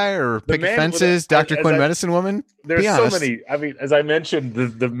 wives guy or picket fences, Dr. Quinn medicine woman? There's so many. I mean, as I mentioned,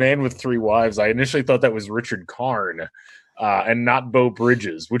 the man with 3 wives, I initially thought that was Richard Karn and not Bo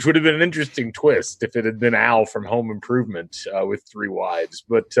Bridges, which would have been an interesting twist if it had been Al from Home Improvement with 3 wives.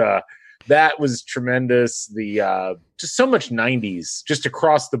 But that was tremendous. The just so much 90s just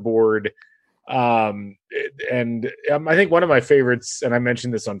across the board. I think one of my favorites, and I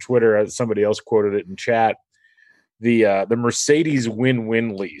mentioned this on Twitter, somebody else quoted it in chat, the Mercedes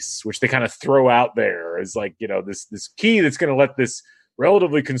win-win lease, which they kind of throw out there as this key that's going to let this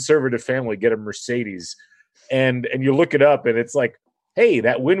relatively conservative family get a Mercedes, and you look it up and it's like, hey,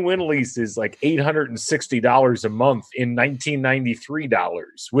 that win-win lease is like $860 a month in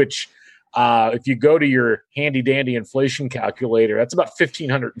 $1993, which if you go to your handy dandy inflation calculator, that's about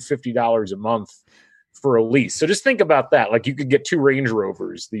 $1,550 a month for a lease. So just think about that. Like, you could get 2 Range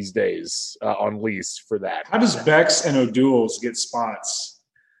Rovers these days on lease for that. How does Bex and O'Doul's get spots?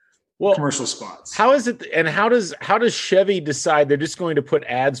 Well, commercial spots. How is it? And how does Chevy decide they're just going to put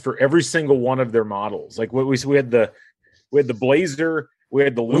ads for every single one of their models? Like we had the Blazer, we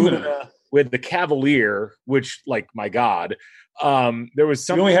had the Lumina, we had the Cavalier, which, like, my God. There was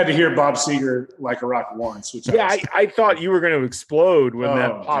something. You only had to hear Bob Seger like a rock once. Which I thought you were going to explode when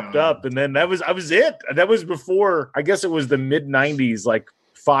that popped up, and then I was it. That was before. I guess it was the mid '90s, like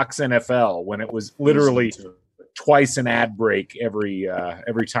Fox NFL, when it was literally twice an ad break every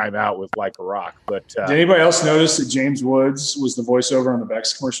time out with Like a Rock. But did anybody else notice that James Woods was the voiceover on the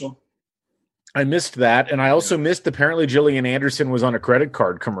Bex commercial? I missed that, and I also missed apparently Gillian Anderson was on a credit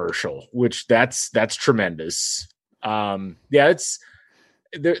card commercial, which that's tremendous. It's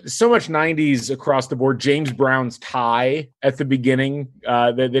there's so much 90s across the board. James Brown's tie at the beginning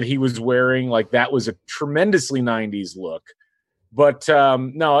that he was wearing, like that was a tremendously 90s look. But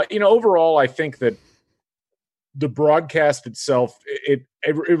no, overall, I think that the broadcast itself,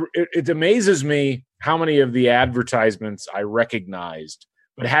 it amazes me how many of the advertisements I recognized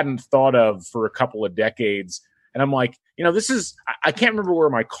but hadn't thought of for a couple of decades. And I'm like, I can't remember where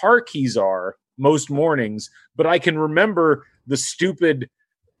my car keys are most mornings, but I can remember the stupid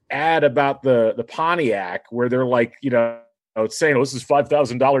ad about the Pontiac where they're like, it's saying, this is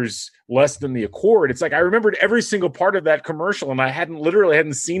 $5,000 less than the Accord. It's like I remembered every single part of that commercial, and I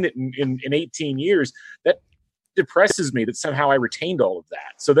hadn't seen it in 18 years. That depresses me that somehow I retained all of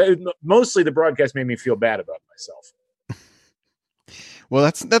that. So mostly the broadcast made me feel bad about myself. Well,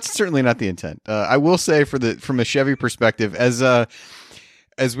 that's certainly not the intent. I will say from a Chevy perspective, as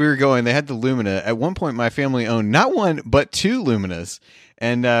we were going, they had the Lumina. At one point, my family owned not one but two Luminas,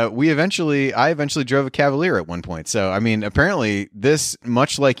 and I eventually drove a Cavalier at one point. So, I mean, apparently, this,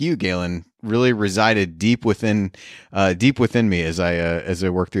 much like you, Galen, really resided deep within me as I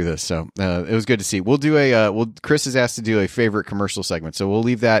worked through this. So it was good to see. We'll do Chris is asked to do a favorite commercial segment, so we'll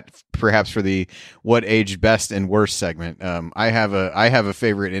leave that perhaps for the what aged best and worst segment. I have a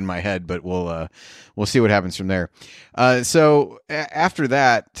favorite in my head, but we'll see what happens from there. So after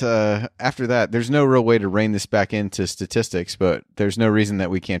that, there's no real way to rein this back into statistics, but there's no reason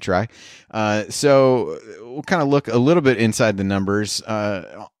that we can't try. So we'll kind of look a little bit inside the numbers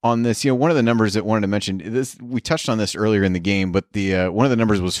on this. One of the numbers that I wanted to mention, this we touched on this earlier in the game, but the one of the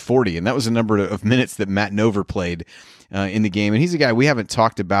numbers was 40, and that was the number of minutes that Matt Nover played in the game. And he's a guy we haven't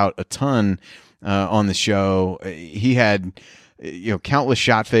talked about a ton on the show. He had countless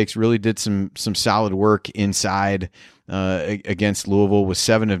shot fakes, really did some solid work inside against Louisville, was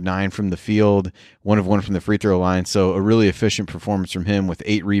 7 of 9 from the field, 1 of 1 from the free throw line. So a really efficient performance from him with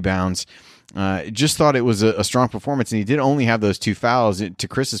 8 rebounds. Just thought it was a strong performance, and he did only have those 2 fouls. To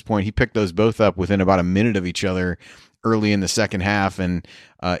Chris's point, he picked those both up within about a minute of each other early in the second half, and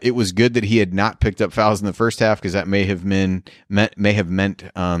it was good that he had not picked up fouls in the first half, because that may have meant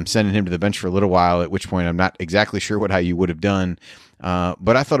sending him to the bench for a little while, at which point I'm not exactly sure what IU would have done.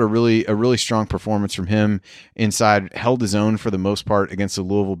 But I thought a really strong performance from him inside, held his own for the most part against the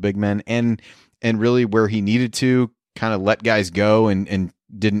Louisville big men, and really where he needed to kind of let guys go and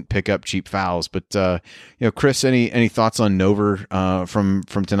didn't pick up cheap fouls. But Chris, any thoughts on Nover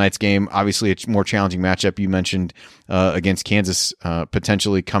from tonight's game? Obviously, a more challenging matchup. You mentioned against Kansas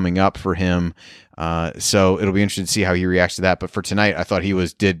potentially coming up for him. So it'll be interesting to see how he reacts to that. But for tonight, I thought he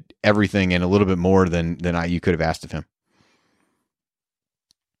did everything and a little bit more than IU could have asked of him.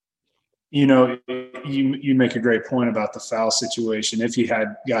 You make a great point about the foul situation. If he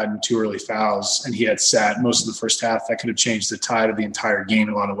had gotten 2 early fouls and he had sat most of the first half, that could have changed the tide of the entire game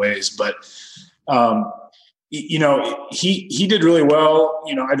in a lot of ways. But, he did really well.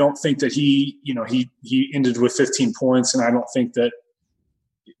 I don't think that he ended with 15 points, and I don't think that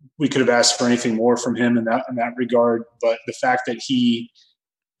we could have asked for anything more from him in that regard. But the fact that he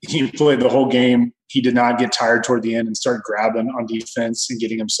played the whole game, he did not get tired toward the end and start grabbing on defense and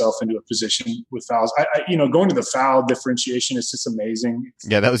getting himself into a position with fouls. Going to the foul differentiation is just amazing.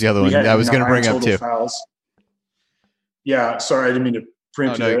 Yeah, that was the other one I was going to bring up too. Fouls. Yeah, sorry, I didn't mean to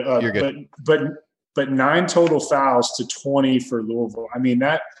preempt you. You're good. But 9 total fouls to 20 for Louisville. I mean,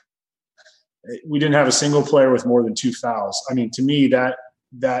 that we didn't have a single player with more than 2 fouls. I mean, to me, that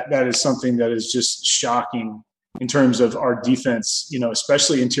is something that is just shocking in terms of our defense,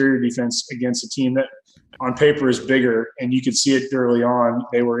 especially interior defense against a team that on paper is bigger, and you could see it early on.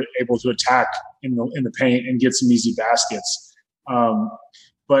 They were able to attack in the paint and get some easy baskets.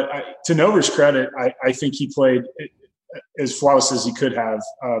 But to Nover's credit, I think he played as flawless as he could have.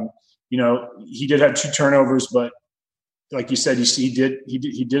 He did have 2 turnovers, but like you said, he did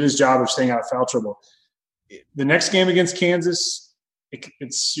his job of staying out of foul trouble. The next game against Kansas,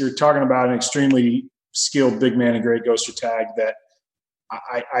 you're talking about an extremely skilled big man and great ghoster tag that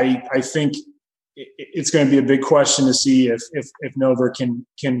I think it's going to be a big question to see if Nover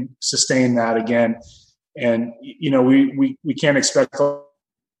can sustain that again. And we can't expect a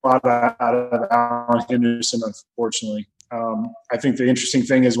lot out of Alan Henderson, unfortunately. I think the interesting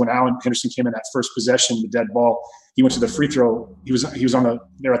thing is when Alan Henderson came in that first possession, the dead ball, he went to the free throw. He was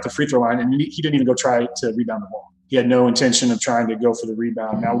there at the free throw line, and he didn't even go try to rebound the ball. he had no intention of trying to go for the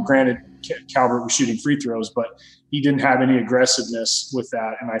rebound. Now, granted, Calbert was shooting free throws, but he didn't have any aggressiveness with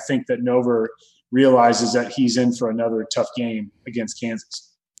that. And I think that Nova realizes that he's in for another tough game against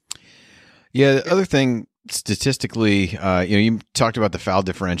Kansas. Yeah, the other thing statistically, you talked about the foul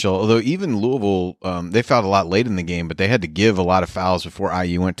differential, although even Louisville, they fouled a lot late in the game, but they had to give a lot of fouls before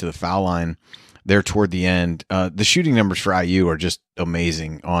IU went to the foul line there toward the end. The shooting numbers for IU are just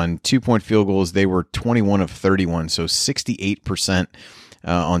amazing. On 2-point field goals, they were 21 of 31, so 68%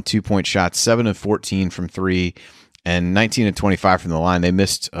 on 2-point shots, 7 of 14 from 3, and 19 of 25 from the line. They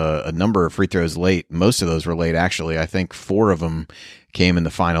missed a number of free throws late. Most of those were late, actually. I think 4 of them came in the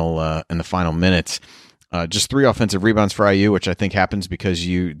final minutes. Just 3 offensive rebounds for IU, which I think happens because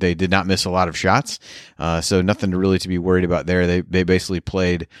they did not miss a lot of shots. So nothing really to be worried about there. They basically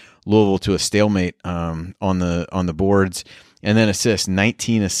played Louisville to a stalemate on the boards. And then assists,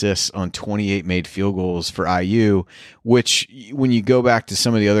 19 assists on 28 made field goals for IU, which when you go back to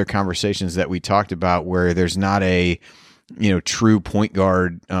some of the other conversations that we talked about where there's not a true point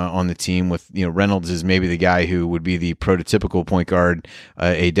guard on the team with, Reynolds is maybe the guy who would be the prototypical point guard,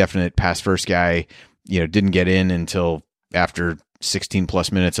 a definite pass first guy, didn't get in until after 16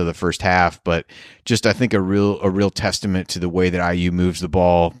 plus minutes of the first half, but just, I think a real testament to the way that IU moves the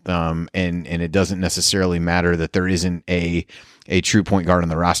ball. And it doesn't necessarily matter that there isn't a true point guard on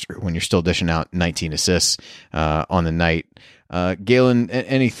the roster when you're still dishing out 19 assists on the night. Galen,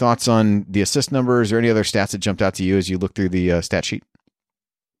 any thoughts on the assist numbers or any other stats that jumped out to you as you look through the stat sheet?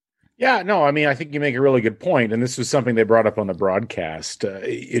 Yeah, no, I mean, I think you make a really good point, and this was something they brought up on the broadcast.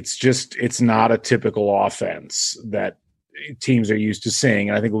 It's not a typical offense that teams are used to seeing,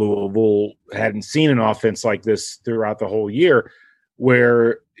 and I think Louisville hadn't seen an offense like this throughout the whole year,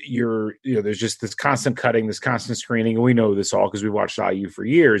 where there's just this constant cutting, this constant screening, and we know this all because we watched IU for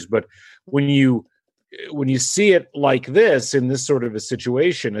years. But when you see it like this in this sort of a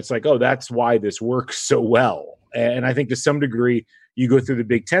situation, it's like, oh, that's why this works so well. And I think to some degree, you go through the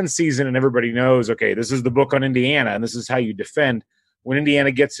Big Ten season and everybody knows, okay, this is the book on Indiana and this is how you defend. When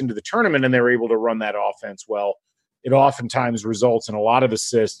Indiana gets into the tournament and they're able to run that offense well, it oftentimes results in a lot of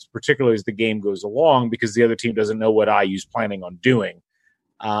assists, particularly as the game goes along, because the other team doesn't know what IU's planning on doing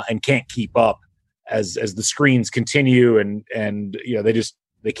and can't keep up as the screens continue and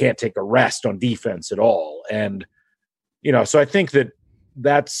they can't take a rest on defense at all. And, so I think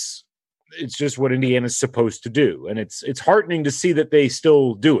it's just what Indiana's supposed to do. And it's heartening to see that they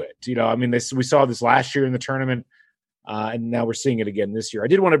still do it. We saw this last year in the tournament and now we're seeing it again this year. I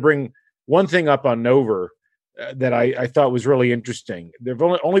did want to bring one thing up on Nova that I thought was really interesting. There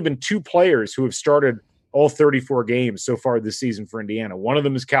have only been 2 players who have started all 34 games so far this season for Indiana. One of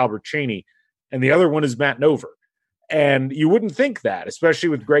them is Calbert Chaney, and the other one is Matt Nova. And you wouldn't think that, especially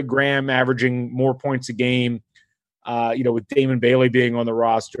with Greg Graham averaging more points a game, with Damon Bailey being on the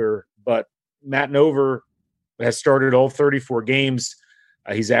roster. But Matt Nova has started all 34 games.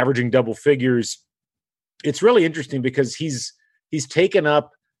 He's averaging double figures. It's really interesting because he's taken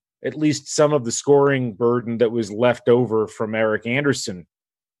up at least some of the scoring burden that was left over from Eric Anderson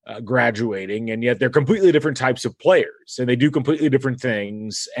graduating, and yet they're completely different types of players, and they do completely different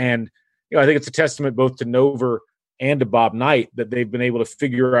things. And I think it's a testament both to Nova and to Bob Knight that they've been able to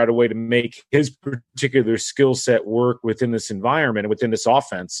figure out a way to make his particular skill set work within this environment and within this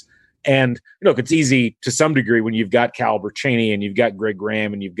offense. And it's easy to some degree when you've got Calbert Chaney and you've got Greg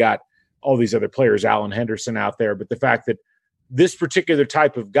Graham and you've got all these other players, Alan Henderson out there, but the fact that this particular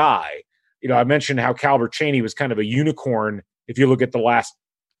type of guy, I mentioned how Calbert Chaney was kind of a unicorn. If you look at the last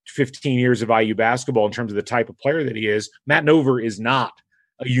 15 years of IU basketball in terms of the type of player that he is, Matt Nova is not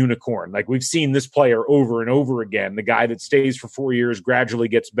a unicorn. Like, we've seen this player over and over again, the guy that stays for 4 years, gradually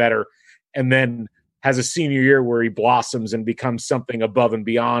gets better, and then has a senior year where he blossoms and becomes something above and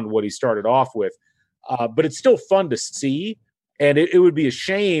beyond what he started off with. But it's still fun to see. And it would be a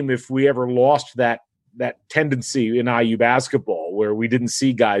shame if we ever lost that tendency in IU basketball where we didn't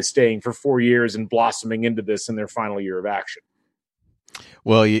see guys staying for 4 years and blossoming into this in their final year of action.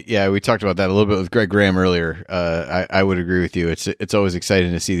 Well, yeah, we talked about that a little bit with Greg Graham earlier. I would agree with you. It's always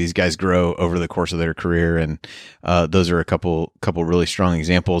exciting to see these guys grow over the course of their career, and those are a couple really strong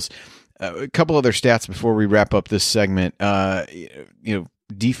examples. A couple other stats before we wrap up this segment.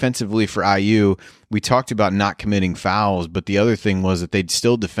 Defensively for IU, we talked about not committing fouls, but the other thing was that they'd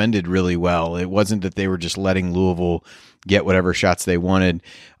still defended really well. It wasn't that they were just letting Louisville get whatever shots they wanted.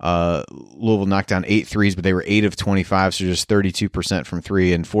 Louisville knocked down 8 threes, but they were 8 of 25, so just 32% from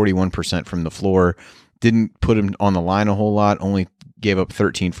 3 and 41% from the floor. Didn't put them on the line a whole lot, only gave up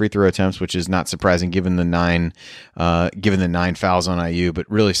 13 free throw attempts, which is not surprising given the nine fouls on IU, but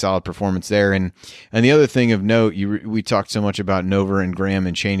really solid performance there. And the other thing of note, we talked so much about Nover and Graham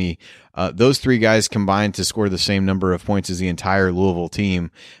and Chaney. Those three guys combined to score the same number of points as the entire Louisville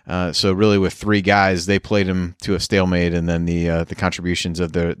team. So really with three guys, they played them to a stalemate, and then the contributions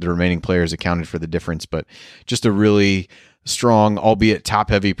of the remaining players accounted for the difference. But just a really strong, albeit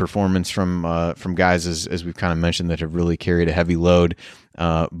top-heavy performance from guys, as we've kind of mentioned, that have really carried a heavy load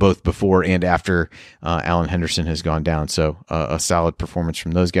both before and after Alan Henderson has gone down. So a solid performance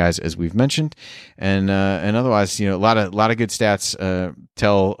from those guys, as we've mentioned, and otherwise, a lot of good stats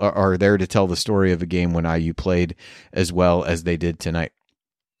are there to tell the story of a game when IU played as well as they did tonight.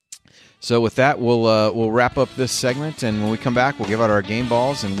 So with that, we'll wrap up this segment, and when we come back, we'll give out our game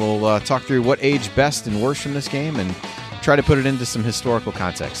balls, and we'll talk through what aged best and worst from this game, and try to put it into some historical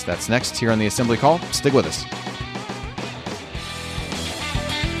context. That's next here on the Assembly Call. Stick with us.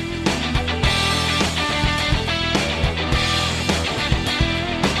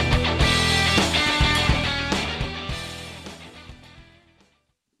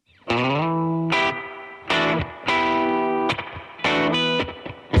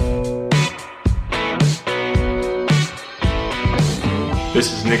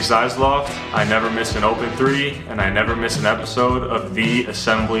 This is Nick Zeisloft. I never miss an open three, and I never miss an episode of The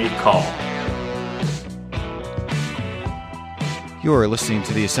Assembly Call. You are listening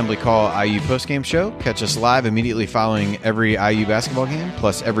to the Assembly Call IU postgame show. Catch us live immediately following every IU basketball game,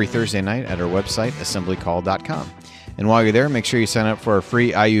 plus every Thursday night at our website, assemblycall.com. And while you're there, make sure you sign up for our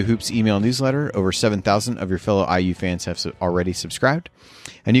free IU Hoops email newsletter. Over 7,000 of your fellow IU fans have already subscribed.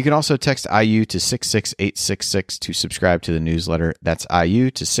 And you can also text IU to 66866 to subscribe to the newsletter. That's IU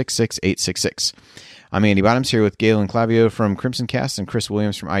to 66866. I'm Andy Bottoms here with Galen Clavio from Crimson Cast and Chris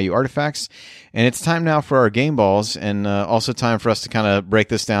Williams from IU Artifacts. And it's time now for our game balls, and also time for us to kind of break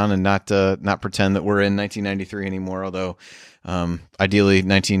this down and not pretend that we're in 1993 anymore, although ideally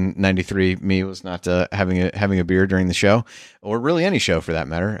 1993 me was not having a beer during the show, or really any show for that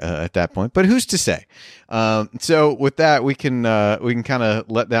matter at that point, but who's to say? So with that, we can kind of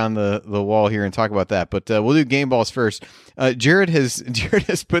let down the wall here and talk about that, but we'll do game balls first. Jared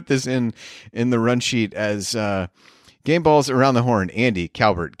has put this in the run sheet as game balls around the horn. Andy,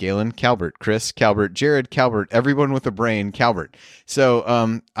 Calbert, Galen, Calbert, Chris, Calbert, Jared, Calbert, everyone with a brain, Calbert.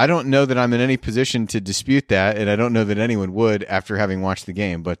 So I don't know that I'm in any position to dispute that, and I don't know that anyone would after having watched the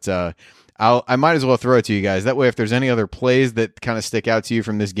game. But I might as well throw it to you guys. That way, if there's any other plays that kind of stick out to you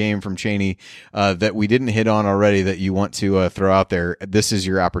from this game from Chaney that we didn't hit on already that you want to throw out there, this is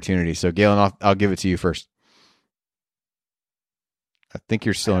your opportunity. So Galen, I'll give it to you first. I think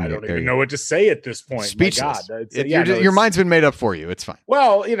you're still in. I don't even know what to say at this point. Speechless. My God. Your mind's been made up for you. It's fine.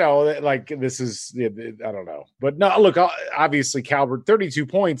 Well, like this is, I don't know. But no, look, obviously Calbert, 32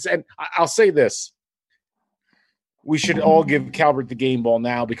 points. And I'll say this. We should all give Calbert the game ball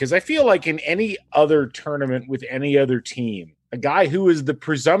now, because I feel like in any other tournament with any other team, a guy who is the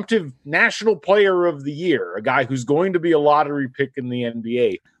presumptive national player of the year, a guy who's going to be a lottery pick in the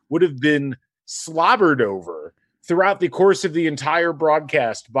NBA, would have been slobbered over throughout the course of the entire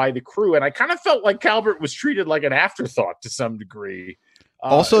broadcast by the crew. And I kind of felt like Calbert was treated like an afterthought to some degree.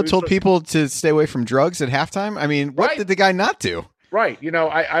 Also told people to stay away from drugs at halftime. I mean, what did the guy not do? Right.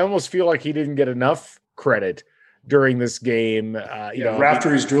 I almost feel like he didn't get enough credit during this game.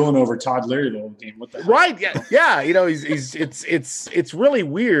 After he's drooling over Todd Leary the whole game. What the hell? Right. Yeah. It's really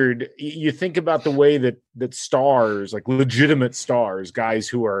weird. You think about the way that stars, like legitimate stars, guys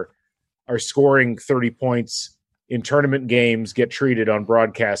who are scoring 30 points in tournament games, get treated on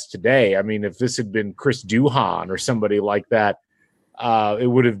broadcast today. I mean, if this had been Chris Duhon or somebody like that, it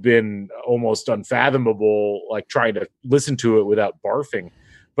would have been almost unfathomable, like trying to listen to it without barfing.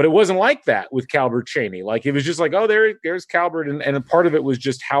 But it wasn't like that with Calbert Chaney. Like, it was just like, oh, there's Calbert. And a part of it was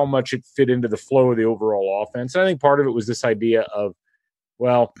just how much it fit into the flow of the overall offense. And I think part of it was this idea of,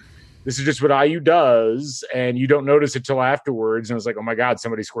 well, this is just what IU does, and you don't notice it till afterwards. And it's like, oh my God,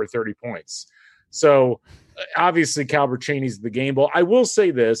 somebody scored 30 points. So obviously Calbert Chaney's the game ball. I will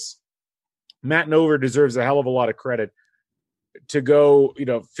say this, Matt Nover deserves a hell of a lot of credit to go,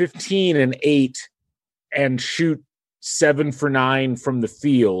 15-8 and shoot 7 for 9 from the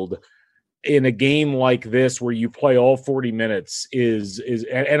field in a game like this where you play all 40 minutes is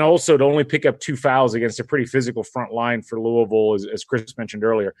and also to only pick up 2 fouls against a pretty physical front line for Louisville, as Chris mentioned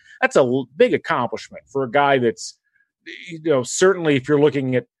earlier. That's a big accomplishment for a guy that's, certainly if you're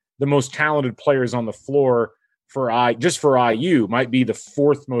looking at the most talented players on the floor for IU, might be the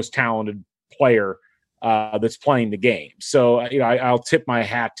 4th most talented player that's playing the game. So, I'll tip my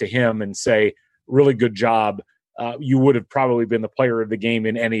hat to him and say, really good job you would have probably been the player of the game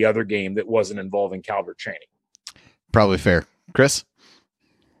in any other game that wasn't involving Calbert Chaney. Probably fair. Chris?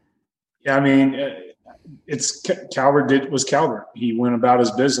 Yeah, I mean, Calbert was Calbert. He went about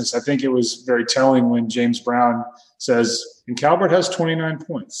his business. I think it was very telling when James Brown says, and Calbert has 29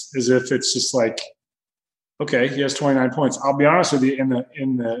 points, as if it's just like, okay, he has 29 points. I'll be honest with you, in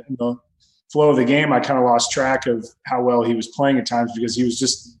the flow of the game, I kind of lost track of how well he was playing at times because he was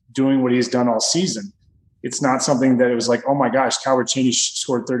just doing what he's done all season. It's not something that it was like, oh my gosh, Calbert Chaney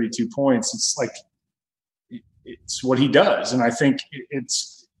scored 32 points. It's like, it's what he does. And I think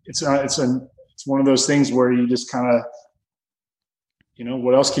it's one of those things where you just kind of,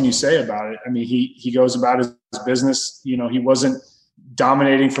 what else can you say about it? I mean, he goes about his business. He wasn't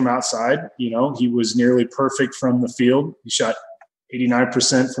dominating from outside. He was nearly perfect from the field. He shot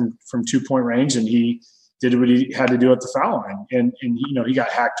 89% from 2-point range, and he did what he had to do at the foul line. And he got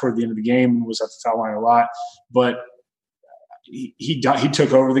hacked toward the end of the game and was at the foul line a lot, but he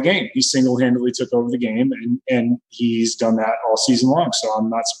took over the game. He single-handedly took over the game, and he's done that all season long. So I'm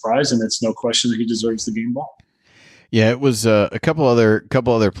not surprised, and it's no question that he deserves the game ball. Yeah, it was a couple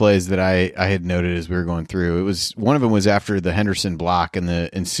other plays that I had noted as we were going through. It was one of them was after the Henderson block and the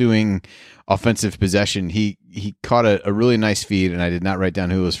ensuing offensive possession. He caught a really nice feed, and I did not write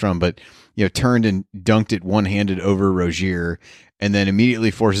down who it was from, but turned and dunked it one-handed over Rozier, and then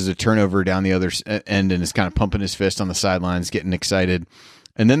immediately forces a turnover down the other end and is kind of pumping his fist on the sidelines, getting excited.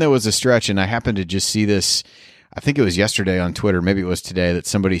 And then there was a stretch, and I happened to just see this. I think it was yesterday on Twitter, maybe it was today, that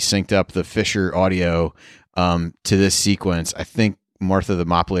somebody synced up the Fisher audio to this sequence. I think Martha the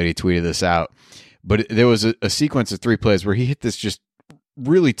Mop Lady tweeted this out, but there was a sequence of 3 plays where he hit this just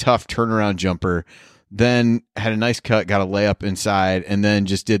really tough turnaround jumper, then had a nice cut, got a layup inside, and then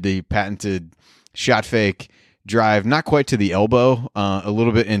just did the patented shot fake drive, not quite to the elbow, a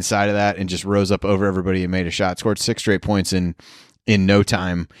little bit inside of that, and just rose up over everybody and made a shot. Scored 6 straight points in no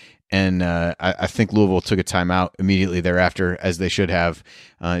time. And I think Louisville took a timeout immediately thereafter, as they should have.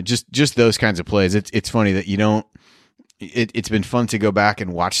 Just those kinds of plays. It's funny that you don't. It's been fun to go back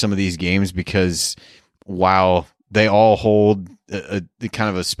and watch some of these games, because while they all hold a kind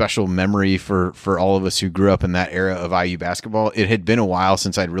of a special memory for all of us who grew up in that era of IU basketball, it had been a while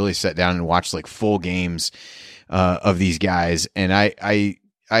since I'd really sat down and watched like full games of these guys. And I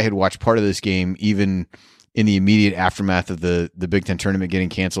had watched part of this game even in the immediate aftermath of the Big Ten tournament getting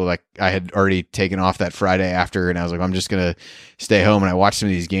canceled. Like, I had already taken off that Friday after, and I was like, I'm just going to stay home. And I watched some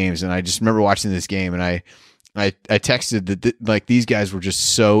of these games, and I just remember watching this game, and I texted that like these guys were just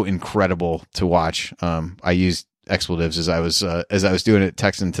so incredible to watch. I used expletives as I was doing it,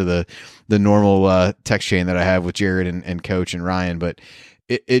 texting to the normal text chain that I have with Jared and Coach and Ryan. But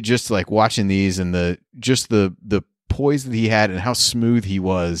it just, like, watching these and the poise that he had and how smooth he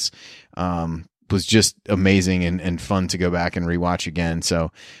was just amazing and fun to go back and rewatch again. So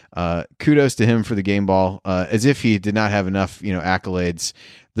kudos to him for the game ball. As if he did not have enough, accolades,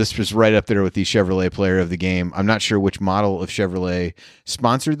 this was right up there with the Chevrolet Player of the Game. I'm not sure which model of Chevrolet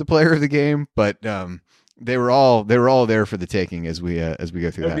sponsored the Player of the Game, but they were all there for the taking as we go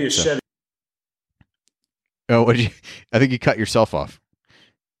through that. Be a Chevy. Oh, I think you cut yourself off.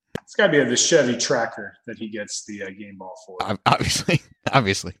 It's got to be the Chevy Tracker that he gets the game ball for.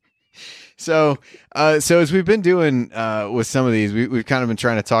 Obviously. So as we've been doing with some of these, we've kind of been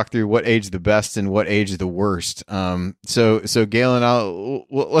trying to talk through what age the best and what age the worst. So Galen,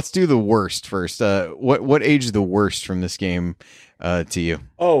 let's do the worst first. What age is the worst from this game to you?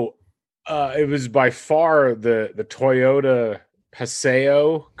 It was by far the Toyota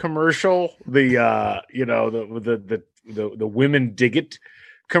Paseo commercial. The women dig it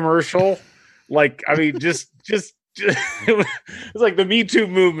commercial. Like, I mean, just it's like the Me Too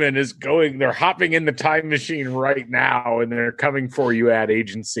movement is going. They're hopping in the time machine right now, and they're coming for you ad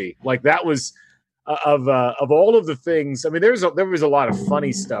agency. Like, that was of all of the things. I mean, there was a lot of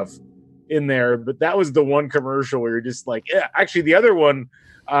funny stuff in there, but that was the one commercial where you're just like, yeah. Actually, the other one,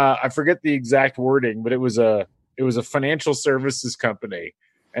 I forget the exact wording, but it was a financial services company.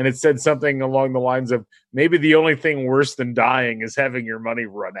 And it said something along the lines of, maybe the only thing worse than dying is having your money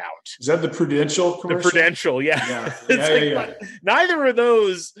run out. Is that the Prudential commercial? The Prudential, yeah. Yeah. Neither of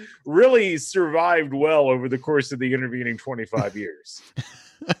those really survived well over the course of the intervening 25 years.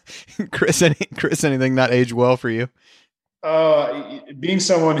 Chris, anything not aged well for you? Being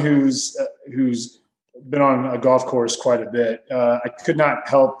someone who's been on a golf course quite a bit, I could not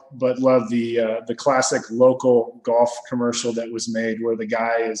help but love the classic local golf commercial that was made, where the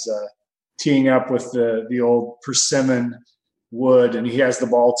guy is teeing up with the old persimmon wood, and he has the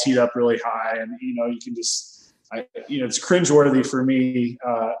ball teed up really high, and you can just it's cringeworthy for me.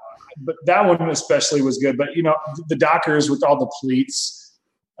 But that one especially was good. But the Dockers with all the pleats,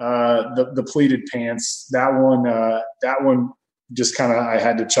 the pleated pants. That one just kind of I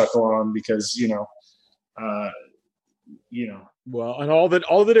had to chuckle on because Well, and all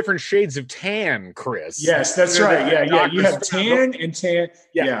the different shades of tan, Chris. Yes, that's right. Yeah. You have tan and tan.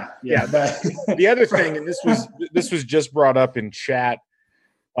 Yeah. The other thing, and this was just brought up in chat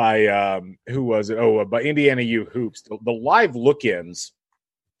by who was it? By Indiana U Hoops. The live look-ins.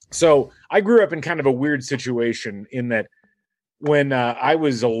 So I grew up in kind of a weird situation in that when I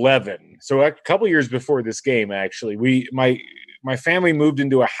was 11, so a couple years before this game, actually, my family moved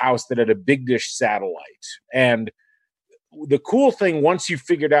into a house that had a big dish satellite. And the cool thing, once you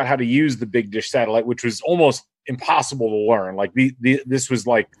figured out how to use the big dish satellite, which was almost impossible to learn, like this was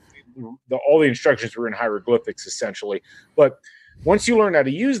like all the instructions were in hieroglyphics essentially. But once you learned how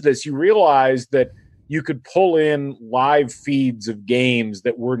to use this, you realized that you could pull in live feeds of games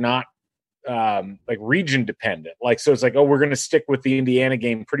that were not like region dependent. Like, so it's like, we're going to stick with the Indiana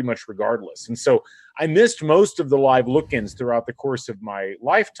game pretty much regardless. And so I missed most of the live look-ins throughout the course of my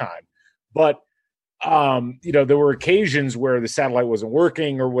lifetime. But, there were occasions where the satellite wasn't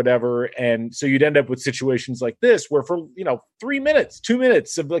working or whatever. And so you'd end up with situations like this, where for, 3 minutes, 2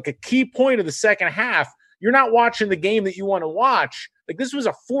 minutes of like a key point of the second half, you're not watching the game that you want to watch. Like, this was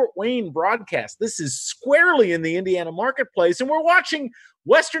a Fort Wayne broadcast. This is squarely in the Indiana marketplace. And we're watching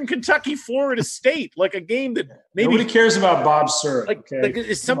Western Kentucky, Florida State, like a game that maybe nobody cares about Bob Sir. Like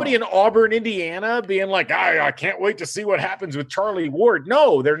is somebody in Auburn, Indiana being like, I can't wait to see what happens with Charlie Ward?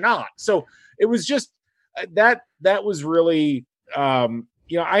 No, they're not. So it was just that was really, I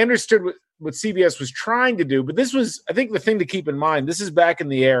understood what CBS was trying to do, but this was, I think, the thing to keep in mind. This is back in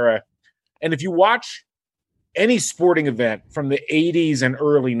the era. And if you watch any sporting event from the 80s and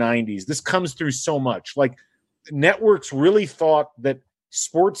early 90s, this comes through so much. Like, networks really thought that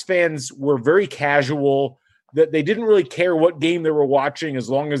sports fans were very casual, that they didn't really care what game they were watching as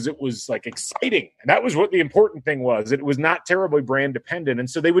long as it was like exciting. And that was what the important thing was. It was not terribly brand dependent. And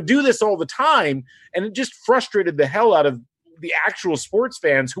so they would do this all the time. And it just frustrated the hell out of the actual sports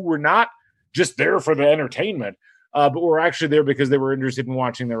fans who were not just there for the entertainment, but were actually there because they were interested in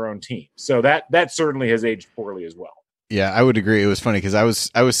watching their own team. So that certainly has aged poorly as well. Yeah, I would agree. It was funny because I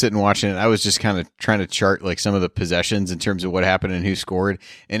was sitting watching it. I was just kind of trying to chart like some of the possessions in terms of what happened and who scored.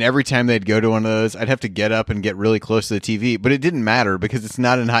 And every time they'd go to one of those, I'd have to get up and get really close to the TV. But it didn't matter because it's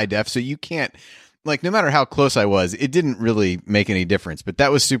not in high def, so you can't, like, no matter how close I was, it didn't really make any difference. But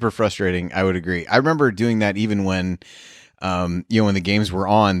that was super frustrating. I would agree. I remember doing that even when when the games were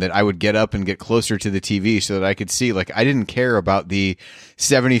on, that I would get up and get closer to the TV so that I could see. Like, I didn't care about the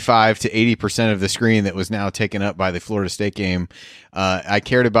 75 to 80% of the screen that was now taken up by the Florida State game. I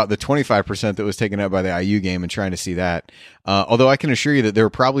cared about the 25% that was taken up by the IU game and trying to see that. Although I can assure you that there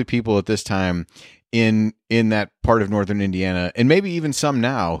were probably people at this time in that part of northern Indiana, and maybe even some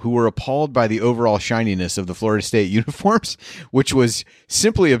now, who were appalled by the overall shininess of the Florida State uniforms, which was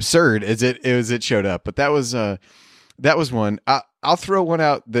simply absurd as it showed up. But that was one. I'll throw one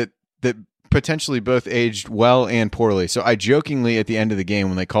out that potentially both aged well and poorly. So I jokingly at the end of the game,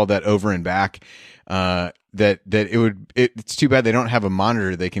 when they called that over and back, that it's too bad they don't have a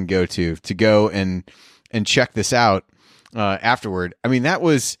monitor they can go to go and check this out afterward. I mean, that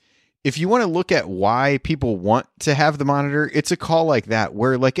was, if you want to look at why people want to have the monitor, it's a call like that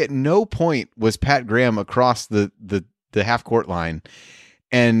where, like, at no point was Pat Graham across the half court line.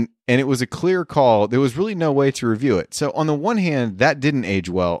 And it was a clear call. There was really no way to review it. So on the one hand, that didn't age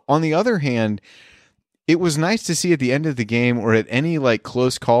well. On the other hand, it was nice to see at the end of the game, or at any like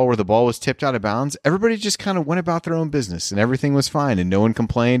close call where the ball was tipped out of bounds, everybody just kind of went about their own business and everything was fine and no one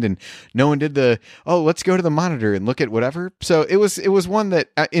complained and no one did let's go to the monitor and look at whatever. So it was one that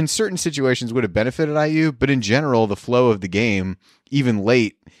in certain situations would have benefited IU, but in general, the flow of the game, even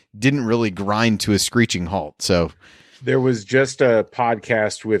late, didn't really grind to a screeching halt. So there was just a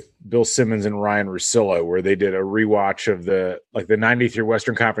podcast with Bill Simmons and Ryan Russillo where they did a rewatch of the 93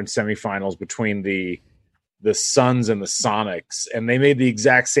 Western Conference semifinals between the Suns and the Sonics. And they made the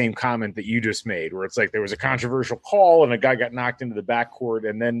exact same comment that you just made, where it's like there was a controversial call and a guy got knocked into the backcourt.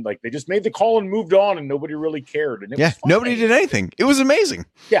 And then like they just made the call and moved on and nobody really cared. And nobody did anything. It was amazing.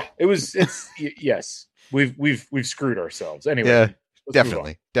 Yeah, yes, we've screwed ourselves. Anyway. Yeah,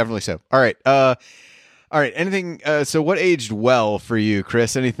 definitely so. All right. Anything? So, what aged well for you,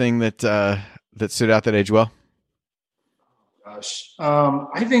 Chris? Anything that stood out that aged well? Gosh,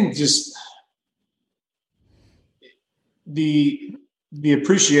 I think just the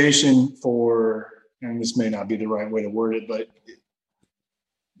appreciation for, and this may not be the right way to word it, but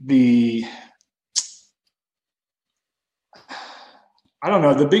the I don't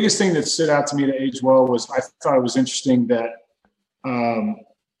know. The biggest thing that stood out to me that aged well was I thought it was interesting that I'm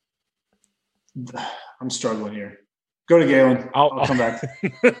struggling here. Go to Galen. I'll come back.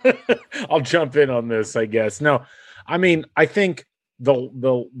 I'll jump in on this, I guess. No, I mean, I think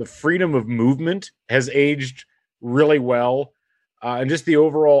the freedom of movement has aged really well. And just the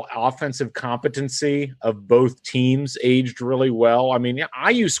overall offensive competency of both teams aged really well. I mean,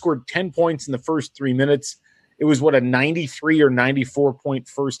 IU scored 10 points in the first 3 minutes. It was a 93 or 94 point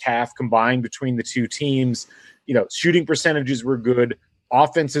first half combined between the two teams. Shooting percentages were good.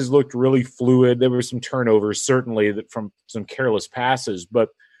 Offenses looked really fluid. There were some turnovers, certainly, from some careless passes, but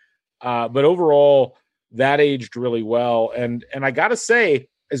overall, that aged really well. And I got to say,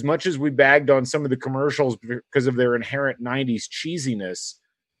 as much as we bagged on some of the commercials because of their inherent 90s cheesiness,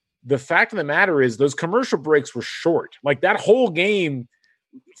 the fact of the matter is those commercial breaks were short. Like, that whole game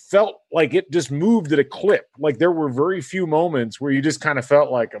felt like it just moved at a clip. Like, there were very few moments where you just kind of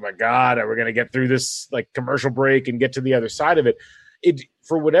felt like, oh my God, are we going to get through this commercial break and get to the other side of it? It,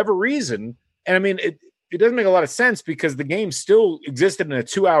 for whatever reason, and I mean, it doesn't make a lot of sense because the game still existed in a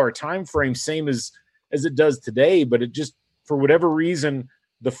 2-hour time frame, same as it does today. But it just, for whatever reason,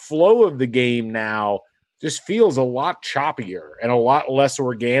 the flow of the game now just feels a lot choppier and a lot less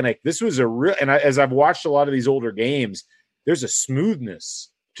organic. This was as I've watched a lot of these older games, there's a smoothness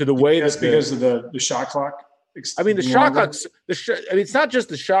to the way that's because of the shot clock. I mean, the shot clock. It's not just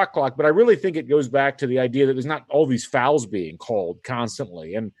the shot clock, but I really think it goes back to the idea that there's not all these fouls being called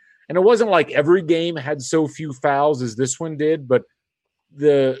constantly, and it wasn't like every game had so few fouls as this one did, but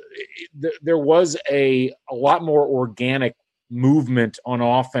there was a lot more organic movement on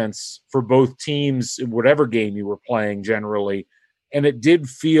offense for both teams in whatever game you were playing generally, and it did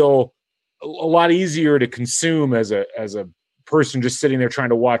feel a lot easier to consume as a person just sitting there trying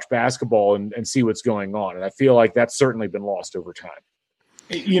to watch basketball and see what's going on. And I feel like that's certainly been lost over time.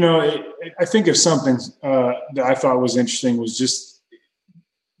 I think of something that I thought was interesting was just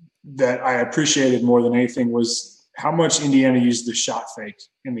that I appreciated more than anything was how much Indiana used the shot fake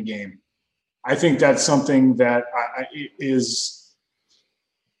in the game. I think that's something that is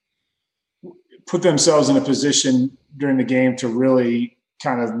put themselves in a position during the game to really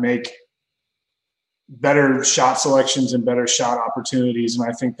kind of make better shot selections and better shot opportunities. And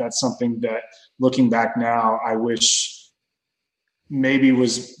I think that's something that, looking back now, I wish maybe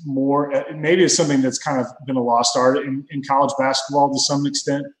was more, maybe it's something that's kind of been a lost art in college basketball to some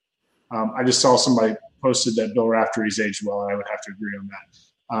extent. I just saw somebody posted that Bill Raftery's aged well, and I would have to agree on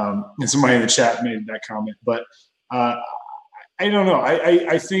that. And somebody in the chat made that comment, but I don't know.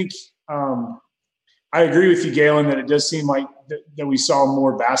 I think I agree with you, Galen, that it does seem like that we saw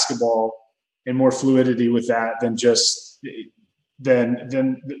more basketball and more fluidity with that than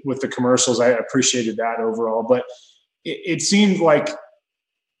with the commercials. I appreciated that overall, but it seemed like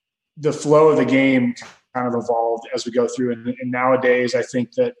the flow of the game kind of evolved as we go through. And nowadays, I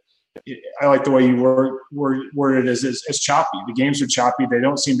think that I like the way you word it as choppy. The games are choppy. They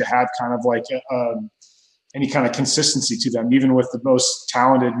don't seem to have kind of like any kind of consistency to them, even with the most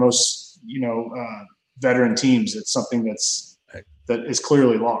talented, most veteran teams. It's something that is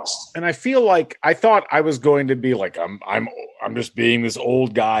clearly lost. And I feel like I thought I was going to be like, I'm just being this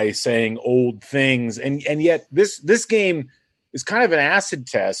old guy saying old things. And yet this game is kind of an acid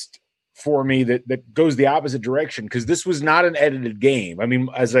test for me that goes the opposite direction, because this was not an edited game. I mean,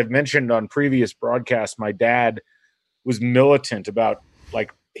 as I've mentioned on previous broadcasts, my dad was militant about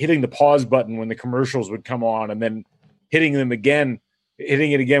like hitting the pause button when the commercials would come on and then hitting it again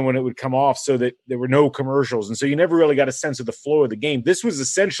when it would come off, so that there were no commercials. And so you never really got a sense of the flow of the game. This was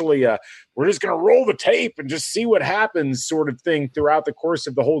essentially we're just going to roll the tape and just see what happens sort of thing throughout the course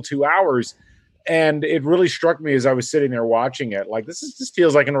of the whole 2 hours. And it really struck me as I was sitting there watching it, like this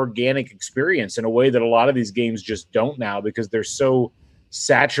feels like an organic experience in a way that a lot of these games just don't now, because they're so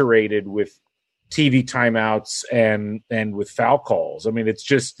saturated with TV timeouts and with foul calls. I mean, it's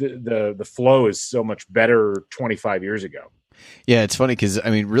just the flow is so much better 25 years ago. Yeah, it's funny because, I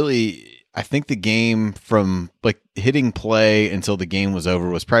mean, really, I think the game from like hitting play until the game was over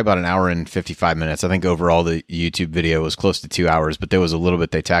was probably about an hour and 55 minutes. I think overall the YouTube video was close to 2 hours, but there was a little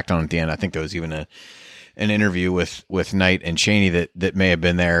bit they tacked on at the end. I think there was even an interview with Knight and Chaney that may have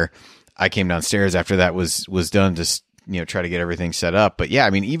been there. I came downstairs after that was done to try to get everything set up. But yeah, I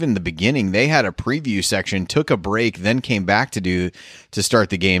mean, even the beginning, they had a preview section, took a break, then came back to start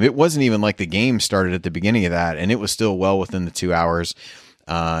the game. It wasn't even like the game started at the beginning of that, and it was still well within the 2 hours.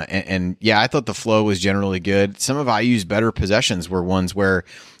 And yeah, I thought the flow was generally good. Some of IU's better possessions were ones where,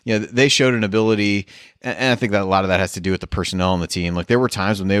 they showed an ability, and I think that a lot of that has to do with the personnel on the team. Like there were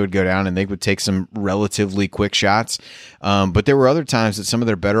times when they would go down and they would take some relatively quick shots, but there were other times that some of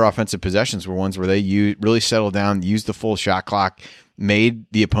their better offensive possessions were ones where they really settled down, used the full shot clock, made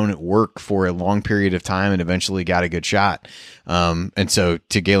the opponent work for a long period of time, and eventually got a good shot. And so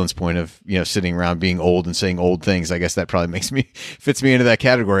to Galen's point of, sitting around being old and saying old things, I guess that probably fits me into that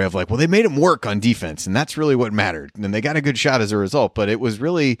category of like, well, they made him work on defense, and that's really what mattered. And they got a good shot as a result, but it was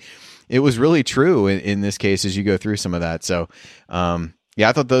really true in this case as you go through some of that. So, yeah,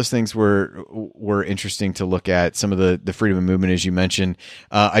 I thought those things were interesting to look at. Some of the freedom of movement, as you mentioned.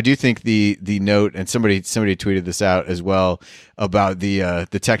 I do think the note, and somebody tweeted this out as well, about the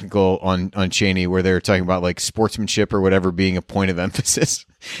technical on Chaney, where they were talking about like sportsmanship or whatever being a point of emphasis.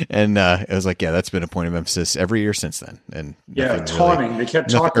 And it was like, yeah, that's been a point of emphasis every year since then. And yeah, taunting. Really, they kept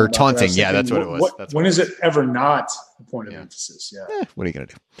talking or about taunting. That. Yeah, that's what it was. When is it ever not a point of emphasis? Yeah. What are you gonna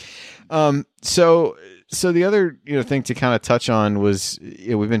do? So the other thing to kind of touch on was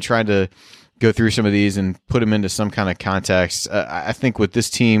we've been trying to go through some of these and put them into some kind of context. I think with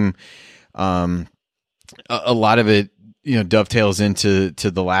this team, a lot of it dovetails into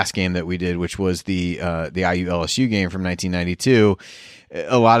the last game that we did, which was the IU-LSU game from 1992.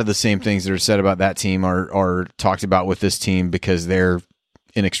 A lot of the same things that are said about that team are talked about with this team because they're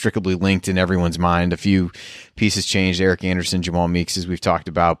inextricably linked in everyone's mind. A few pieces changed, Eric Anderson, Jamal Meeks, as we've talked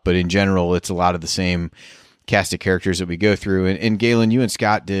about, but in general, it's a lot of the same cast of characters that we go through. And Galen, you and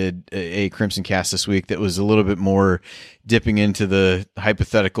Scott did a Crimson cast this week that was a little bit more dipping into the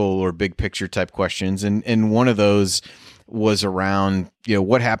hypothetical or big picture type questions. And one of those was around,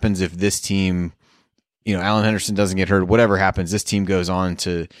 what happens if this team, Alan Henderson doesn't get hurt, whatever happens, this team goes on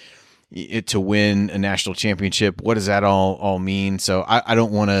to win a national championship. What does that all mean? So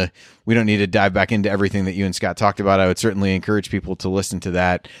we don't need to dive back into everything that you and Scott talked about. I would certainly encourage people to listen to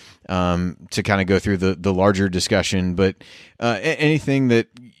that, to kind of go through the larger discussion, but, anything that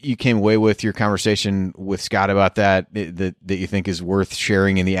you came away with your conversation with Scott about that you think is worth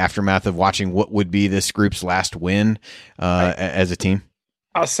sharing in the aftermath of watching what would be this group's last win, as a team?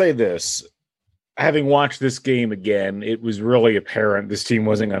 I'll say this. Having watched this game again, it was really apparent this team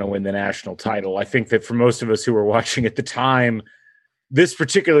wasn't going to win the national title. I think that for most of us who were watching at the time, this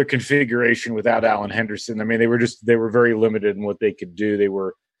particular configuration without Alan Henderson, I mean, they were very limited in what they could do.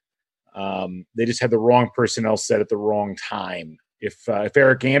 They just had the wrong personnel set at the wrong time. If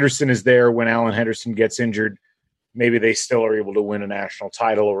Eric Anderson is there when Alan Henderson gets injured, maybe they still are able to win a national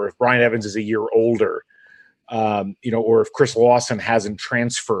title. Or if Brian Evans is a year older, or if Chris Lawson hasn't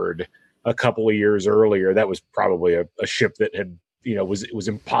transferred a couple of years earlier, that was probably a ship that had, was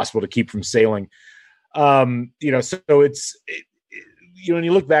impossible to keep from sailing. So it's, when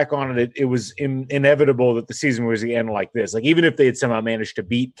you look back on it, it was inevitable that the season was the end like this. Like, even if they had somehow managed to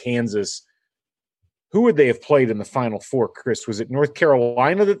beat Kansas, who would they have played in the Final Four, Chris? Was it North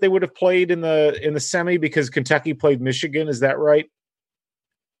Carolina that they would have played in the semi because Kentucky played Michigan? Is that right?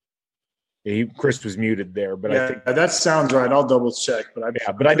 Yeah, Chris was muted there, but yeah, I think that sounds right. I'll double check, but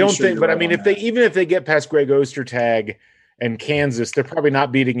I don't think. But I mean, even if they get past Greg Ostertag and Kansas, they're probably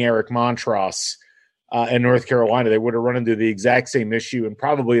not beating Eric Montross and North Carolina. They would have run into the exact same issue and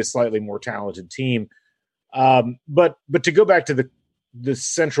probably a slightly more talented team. But to go back to the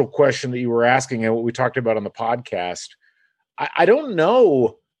central question that you were asking and what we talked about on the podcast, I don't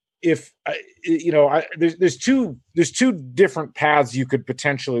know if there's two different paths you could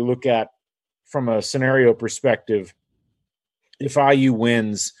potentially look at from a scenario perspective. If IU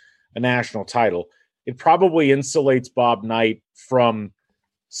wins a national title, it probably insulates Bob Knight from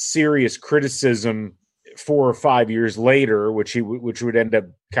serious criticism 4 or 5 years later, which would end up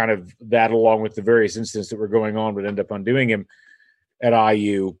kind of that, along with the various incidents that were going on, would end up undoing him at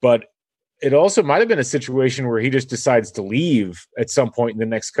IU. But it also might have been a situation where he just decides to leave at some point in the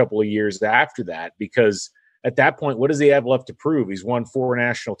next couple of years after that, because at that point, what does he have left to prove? He's won 4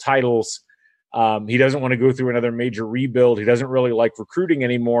 national titles. He doesn't want to go through another major rebuild. He doesn't really like recruiting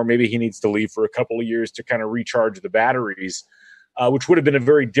anymore. Maybe he needs to leave for a couple of years to kind of recharge the batteries, which would have been a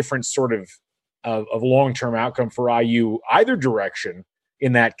very different sort of long-term outcome for IU, either direction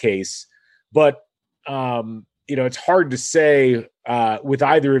in that case. But, it's hard to say with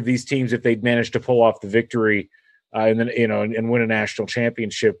either of these teams if they'd managed to pull off the victory and win a national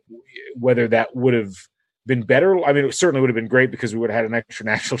championship, whether that would have been better. I mean, it certainly would have been great because we would have had an extra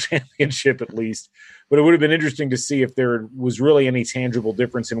national championship at least, but it would have been interesting to see if there was really any tangible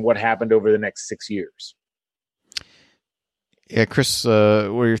difference in what happened over the next 6 years. Yeah, Chris, what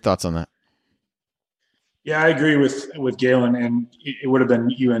are your thoughts on that? Yeah, I agree with Galen, and it would have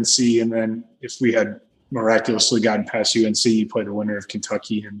been UNC. And then if we had miraculously gotten past UNC, you play the winner of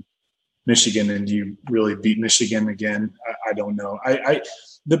Kentucky and Michigan, and you really beat Michigan again. I don't know.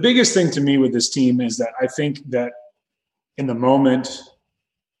 The biggest thing to me with this team is that I think that in the moment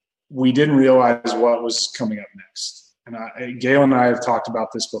we didn't realize what was coming up next. And Gail and I have talked about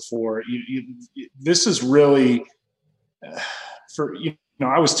this before. This is really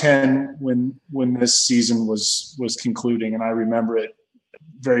I was 10 when this season was concluding, and I remember it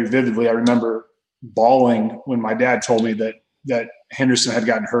very vividly. I remember bawling when my dad told me that Henderson had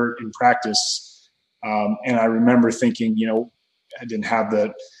gotten hurt in practice. And I remember thinking, I didn't have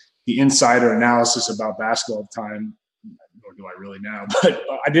the insider analysis about basketball at the time, nor do I really now, but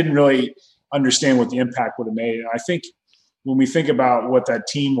I didn't really understand what the impact would have made. And I think when we think about what that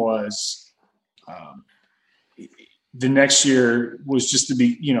team was, the next year was just to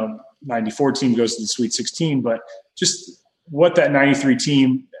be, 94 team goes to the Sweet 16, but just what that 93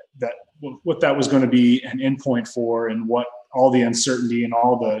 team, what that was going to be an endpoint for, and what all the uncertainty and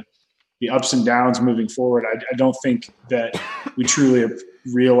all the ups and downs moving forward. I don't think that we truly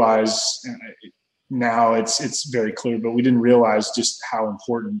realize now. It's very clear, but we didn't realize just how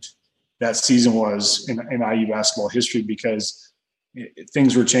important that season was in IU basketball history, because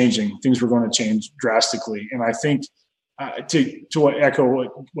things were changing. Things were going to change drastically. And I think to echo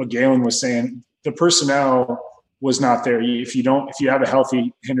what Galen was saying, the personnel was not there. If you have a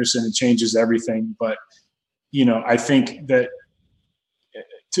healthy Henderson, it changes everything. But, I think that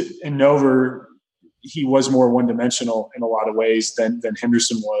in Nover, he was more one-dimensional in a lot of ways than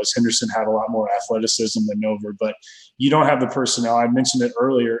Henderson was. Henderson had a lot more athleticism than Nover, but you don't have the personnel. I mentioned it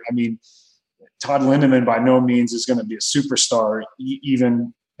earlier. I mean, Todd Lindemann by no means is going to be a superstar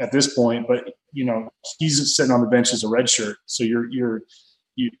even at this point, but he's sitting on the bench as a redshirt. So you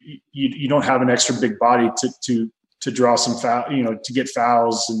don't have an extra big body to draw some foul, to get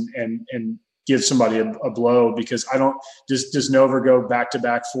fouls and give somebody a blow, because does Nover go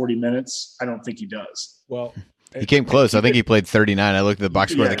back-to-back 40 minutes? I don't think he does. Well, he came close. I think he played 39. I looked at the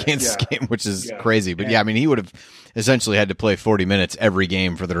box score of the Kansas game, which is crazy. But he would have essentially had to play 40 minutes every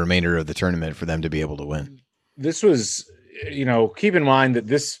game for the remainder of the tournament for them to be able to win. This was, keep in mind that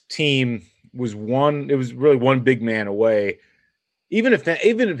this team was really one big man away. Even if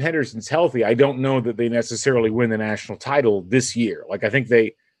Henderson's healthy, I don't know that they necessarily win the national title this year. Like, I think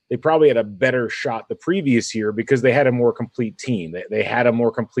they probably had a better shot the previous year because they had a more complete team. They had a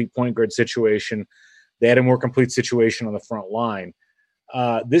more complete point guard situation. They had a more complete situation on the front line.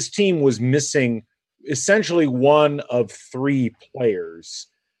 This team was missing essentially one of three players.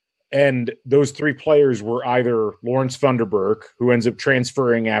 And those three players were either Lawrence Vanderberg, who ends up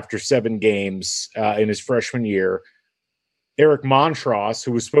transferring after 7 games in his freshman year, Eric Montross,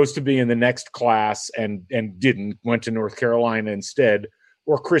 who was supposed to be in the next class and didn't, went to North Carolina instead,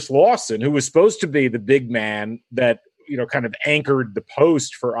 or Chris Lawson, who was supposed to be the big man that kind of anchored the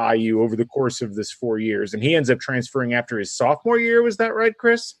post for IU over the course of this 4 years. And he ends up transferring after his sophomore year. Was that right,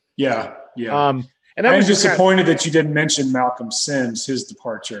 Chris? Yeah. And I was disappointed that you didn't mention Malcolm Sims, his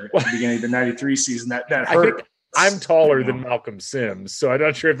departure at the beginning of the 93 season. That hurt. I'm taller than Malcolm Sims, so I'm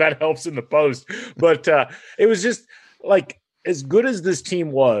not sure if that helps in the post. But it was just like, as good as this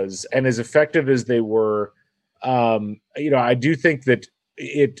team was and as effective as they were, I do think that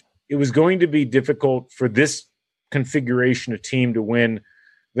it was going to be difficult for this configuration of team to win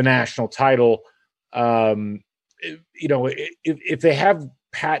the national title. If they have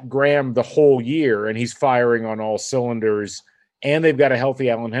Pat Graham the whole year and he's firing on all cylinders, and they've got a healthy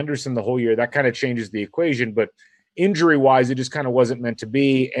Alan Henderson the whole year, that kind of changes the equation. But injury-wise, it just kind of wasn't meant to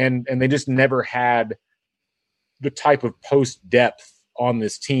be, and they just never had the type of post depth on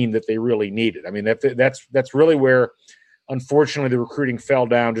this team that they really needed. I mean, that's really where, unfortunately, the recruiting fell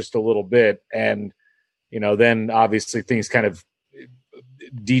down just a little bit. And, then obviously things kind of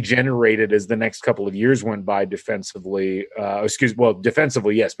degenerated as the next couple of years went by defensively.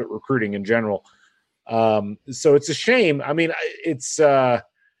 Defensively, yes, but recruiting in general. So it's a shame. I mean, it's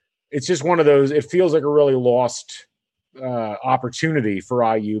just one of those, it feels like a really lost opportunity for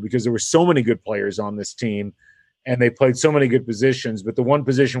IU, because there were so many good players on this team and they played so many good positions, but the one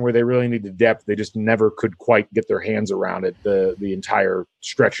position where they really needed depth, they just never could quite get their hands around it the entire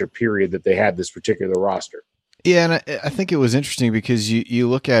stretch of period that they had this particular roster. Yeah, and I think it was interesting because you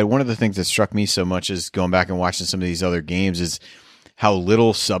look at, one of the things that struck me so much is going back and watching some of these other games is how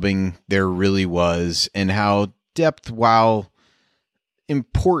little subbing there really was, and how depth, while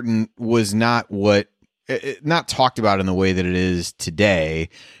important, was not talked about in the way that it is today.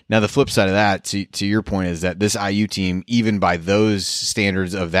 Now, the flip side of that, to your point, is that this IU team, even by those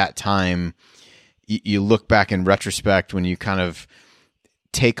standards of that time, you look back in retrospect when you kind of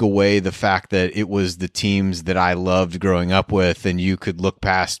take away the fact that it was the teams that I loved growing up with, and you could look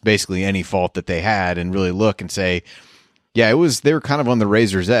past basically any fault that they had and really look and say, yeah, they were kind of on the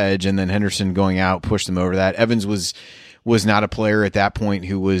razor's edge, and then Henderson going out pushed them over that. Evans was not a player at that point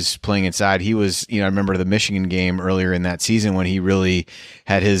who was playing inside. He was, I remember the Michigan game earlier in that season when he really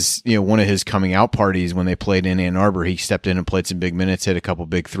had his, one of his coming out parties when they played in Ann Arbor. He stepped in and played some big minutes, hit a couple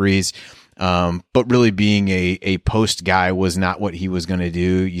big threes. But really being a post guy was not what he was going to do.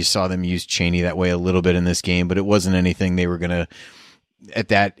 You saw them use Chaney that way a little bit in this game, but it wasn't anything they were going to,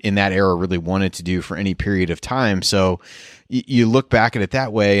 in that era, really wanted to do for any period of time. So you look back at it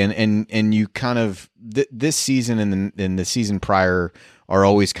that way, and you kind of, this season and the season prior are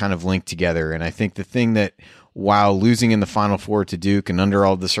always kind of linked together. And I think the thing that, while losing in the Final Four to Duke and under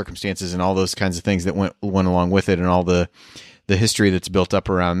all the circumstances and all those kinds of things that went along with it and all the history that's built up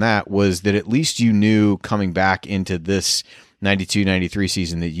around that, was that at least you knew coming back into this 92-93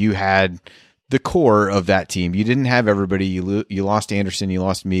 season that you had the core of that team. You didn't have everybody. You lost Anderson, you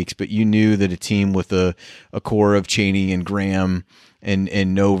lost Meeks, but you knew that a team with a core of Chaney and Graham and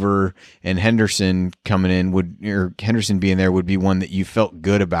Nover and Henderson coming in or Henderson being there would be one that you felt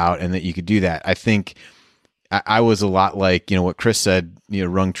good about and that you could do that. I think I was a lot like, what Chris said,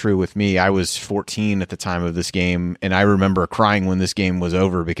 rung true with me. I was 14 at the time of this game, and I remember crying when this game was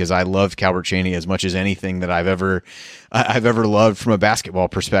over because I loved Calbert Chaney as much as anything that I've ever loved from a basketball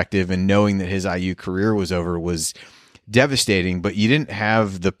perspective, and knowing that his IU career was over was devastating. But you didn't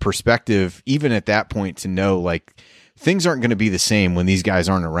have the perspective, even at that point, to know like things aren't going to be the same when these guys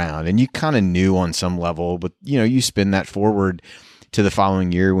aren't around. And you kind of knew on some level, but you spin that forward to the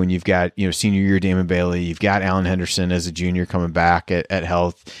following year when you've got, senior year Damon Bailey, you've got Alan Henderson as a junior coming back at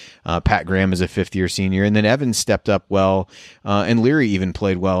health, Pat Graham as a fifth-year senior, and then Evans stepped up well, and Leary even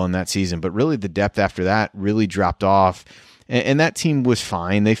played well in that season. But really the depth after that really dropped off, and that team was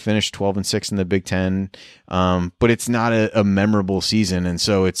fine. They finished 12-6 in the Big Ten, but it's not a memorable season, and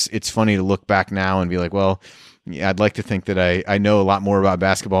so it's funny to look back now and be like, well, yeah, I'd like to think that I know a lot more about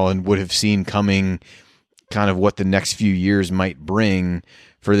basketball and would have seen coming kind of what the next few years might bring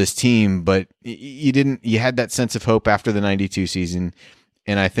for this team, but you had that sense of hope after the 92 season.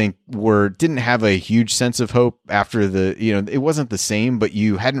 And I think didn't have a huge sense of hope after it wasn't the same, but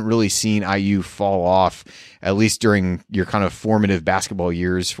you hadn't really seen IU fall off, at least during your kind of formative basketball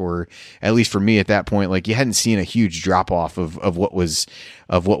years at least for me at that point. Like you hadn't seen a huge drop off of what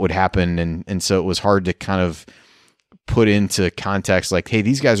would happen. And so it was hard to kind of put into context like, hey,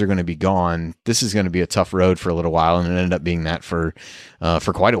 these guys are going to be gone. This is going to be a tough road for a little while. And it ended up being that for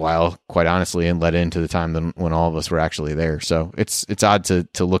quite a while, quite honestly, and led into the time when all of us were actually there. So it's odd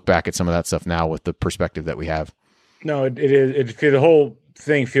to look back at some of that stuff now with the perspective that we have. No, it is. The whole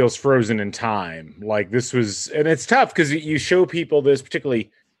thing feels frozen in time. Like this was, and it's tough because you show people this,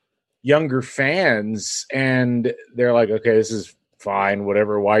 particularly younger fans, and they're like, okay, this is fine,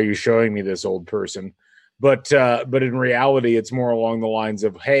 whatever. Why are you showing me this old person? But in reality, it's more along the lines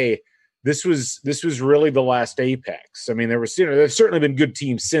of, hey, this was really the last apex. I mean, there's certainly been good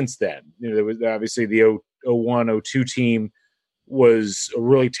teams since then. There was obviously the 01-02 team was a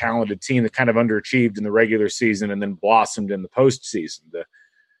really talented team that kind of underachieved in the regular season and then blossomed in the postseason.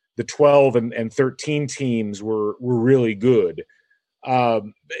 The 12 and 13 teams were really good.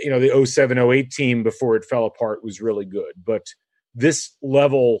 The 07-08 team before it fell apart was really good. But this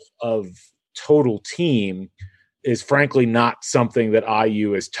level of total team is frankly not something that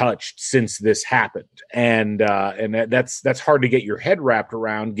IU has touched since this happened. And that's hard to get your head wrapped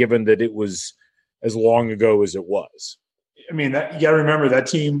around given that it was as long ago as it was. I mean, you got to remember that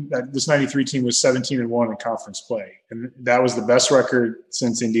team, this 93 team was 17-1 in conference play. And that was the best record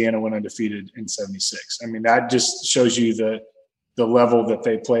since Indiana went undefeated in 76. I mean, that just shows you the level that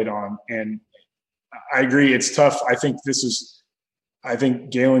they played on. And I agree. It's tough. I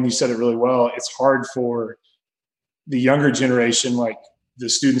think, Galen, you said it really well. It's hard for the younger generation, like the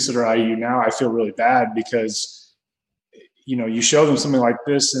students that are IU now. I feel really bad because, you show them something like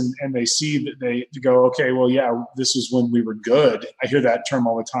this and they see that they go, okay, well, yeah, this is when we were good. I hear that term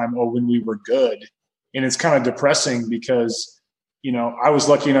all the time. Oh, when we were good. And it's kind of depressing because, I was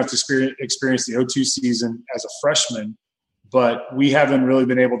lucky enough to experience the 02 season as a freshman, but we haven't really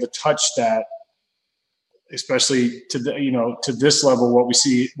been able to touch that, especially to this level, what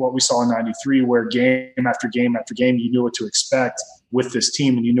we saw in 93, where game after game after game, you knew what to expect with this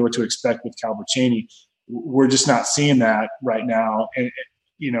team and you knew what to expect with Calbert Chaney. We're just not seeing that right now. And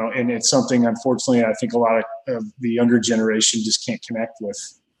it's something, unfortunately, I think a lot of the younger generation just can't connect with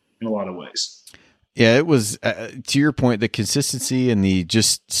in a lot of ways. Yeah, it was to your point, the consistency and the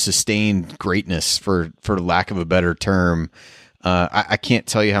just sustained greatness, for lack of a better term. I can't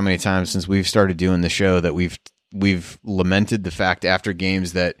tell you how many times since we've started doing the show that we've lamented the fact after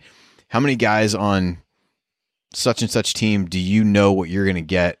games that how many guys on such and such team do you know what you're going to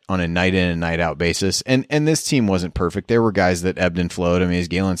get on a night in and night out basis? And this team wasn't perfect. There were guys that ebbed and flowed. I mean, as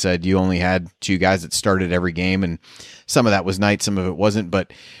Galen said, you only had 2 guys that started every game, and some of that was night, some of it wasn't.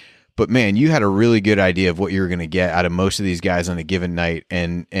 But man, you had a really good idea of what you were going to get out of most of these guys on a given night.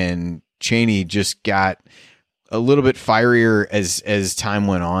 And Chaney just got a little bit fierier as time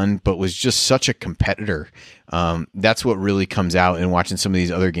went on, but was just such a competitor. That's what really comes out in watching some of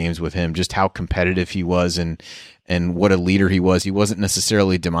these other games with him, just how competitive he was and what a leader he was. He wasn't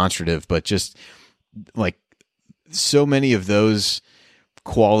necessarily demonstrative, but just like so many of those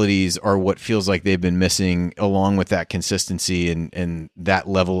qualities are what feels like they've been missing, along with that consistency and that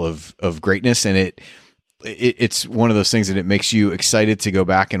level of greatness. And it's one of those things that it makes you excited to go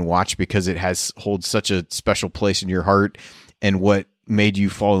back and watch because it holds such a special place in your heart and what made you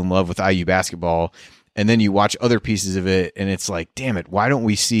fall in love with IU basketball. And then you watch other pieces of it and it's like, damn it, why don't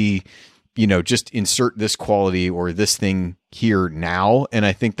we see, just insert this quality or this thing here now? And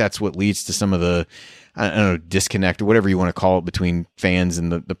I think that's what leads to some of the, I don't know, disconnect or whatever you want to call it between fans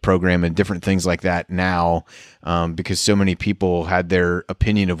and the program and different things like that now, because so many people had their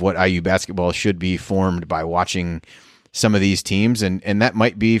opinion of what IU basketball should be formed by watching some of these teams. And that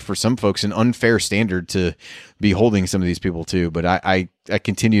might be for some folks an unfair standard to be holding some of these people to. But I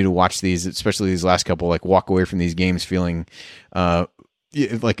continue to watch these, especially these last couple, like walk away from these games feeling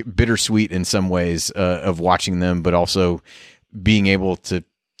like bittersweet in some ways of watching them, but also being able to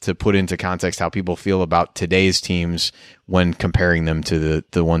put into context how people feel about today's teams when comparing them to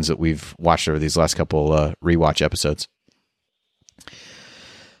the ones that we've watched over these last couple rewatch episodes.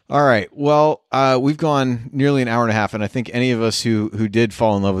 All right. Well, we've gone nearly an hour and a half, and I think any of us who did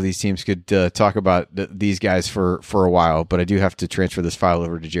fall in love with these teams could talk about these guys for a while, but I do have to transfer this file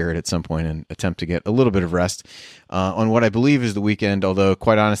over to Jared at some point and attempt to get a little bit of rest on what I believe is the weekend, although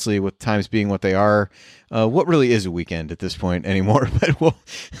quite honestly, with times being what they are, what really is a weekend at this point anymore, but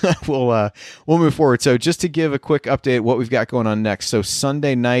we'll move forward. So just to give a quick update, what we've got going on next. So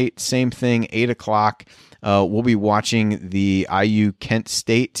Sunday night, same thing, 8:00. We'll be watching the IU Kent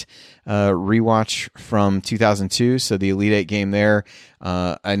State rewatch from 2002. So the Elite Eight game there.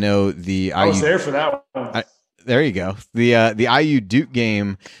 I know I was there for that one. There you go. The IU Duke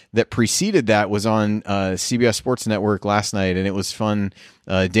game that preceded that was on CBS Sports Network last night, and it was fun.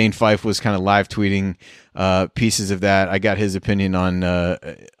 Dane Fife was kind of live tweeting pieces of that. I got his opinion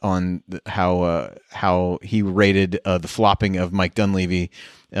on how he rated the flopping of Mike Dunleavy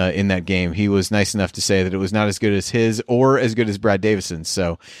in that game. He was nice enough to say that it was not as good as his or as good as Brad Davison's.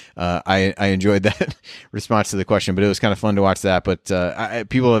 So I enjoyed that response to the question, but it was kind of fun to watch that. But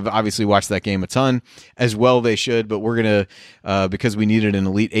people have obviously watched that game a ton, as well they should, but we're going to, because we needed an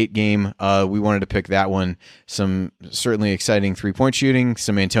Elite Eight game, we wanted to pick that one. Some certainly exciting 3-point shooting,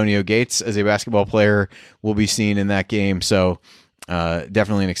 some Antonio Gates as a basketball player will be seen in that game. So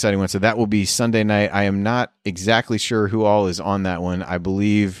definitely an exciting one. So that will be Sunday night. I am not exactly sure who all is on that one. I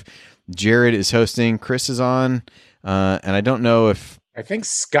believe Jared is hosting, Chris is on, and I don't know if... I think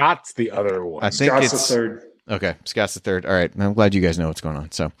Scott's the other one. I think Scott's it's the third. Okay, Scott's the third. All right, I'm glad you guys know what's going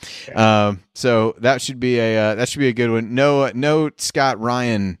on. So, so that should be a good one. No Scott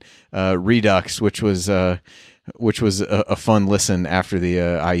Ryan redux, which was a fun listen after the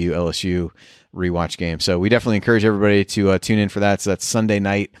IU LSU rewatch game. So we definitely encourage everybody to tune in for that. So that's Sunday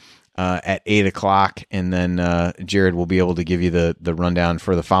night at 8:00, and then Jared will be able to give you the rundown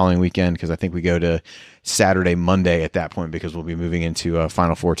for the following weekend, because I think we go to Saturday, Monday at that point, because we'll be moving into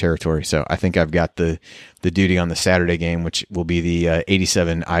Final Four territory. So I think I've got the duty on the Saturday game, which will be the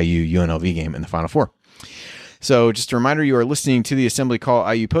 87 IU UNLV game in the Final Four. So just a reminder, you are listening to the Assembly Call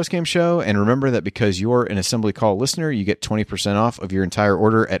IU postgame show, and remember that because you're an Assembly Call listener, you get 20% off of your entire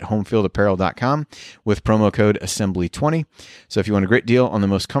order at homefieldapparel.com with promo code Assembly20. So if you want a great deal on the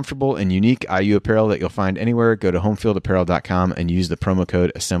most comfortable and unique IU apparel that you'll find anywhere, go to homefieldapparel.com and use the promo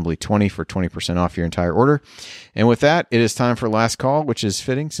code Assembly20 for 20% off your entire order. And with that, it is time for last call, which is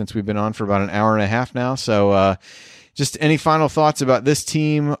fitting since we've been on for about an hour and a half now. So, just any final thoughts about this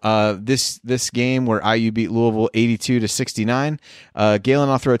team, this game where IU beat Louisville 82-69? Galen,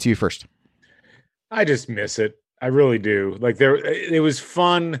 I'll throw it to you first. I just miss it. I really do. It was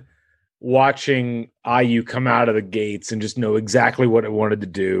fun watching IU come out of the gates and just know exactly what it wanted to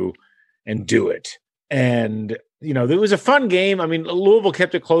do and do it. And, it was a fun game. I mean, Louisville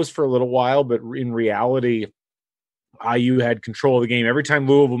kept it close for a little while, but in reality, IU had control of the game. Every time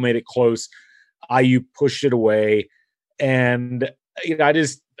Louisville made it close, IU pushed it away. And I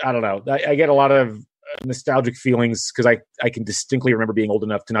don't know. I get a lot of nostalgic feelings because I can distinctly remember being old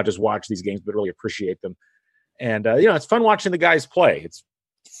enough to not just watch these games, but really appreciate them. And, it's fun watching the guys play. It's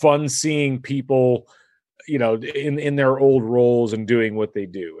fun seeing people, in their old roles and doing what they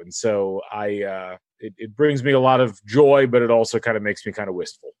do. And so it brings me a lot of joy, but it also kind of makes me kind of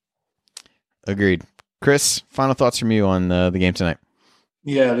wistful. Agreed. Chris, final thoughts from you on the game tonight?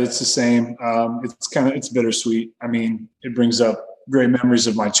 Yeah, it's the same. It's bittersweet. I mean, it brings up great memories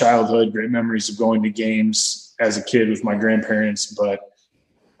of my childhood, great memories of going to games as a kid with my grandparents. But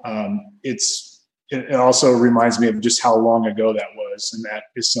it also reminds me of just how long ago that was. And that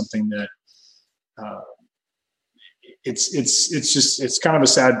is something that it's kind of a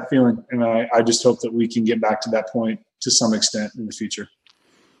sad feeling. And I just hope that we can get back to that point to some extent in the future.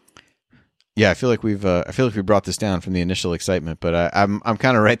 Yeah, I feel like we brought this down from the initial excitement, but I'm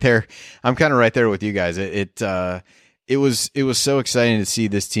kind of right there. I'm kind of right there with you guys. It was so exciting to see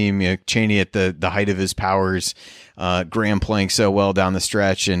this team. Chaney at the height of his powers, Graham playing so well down the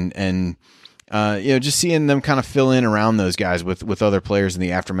stretch, and just seeing them kind of fill in around those guys with other players in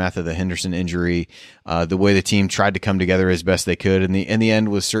the aftermath of the Henderson injury. The way the team tried to come together as best they could, and the end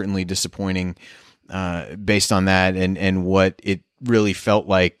was certainly disappointing based on that and what it really felt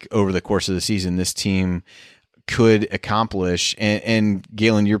like over the course of the season this team could accomplish. And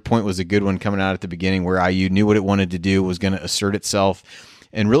Galen, your point was a good one coming out at the beginning, where IU knew what it wanted to do, was going to assert itself,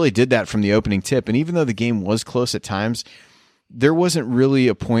 and really did that from the opening tip. And even though the game was close at times, there wasn't really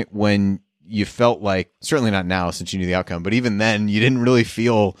a point when you felt like, certainly not now since you knew the outcome, but even then you didn't really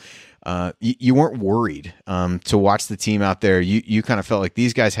feel you weren't worried to watch the team out there. You kind of felt like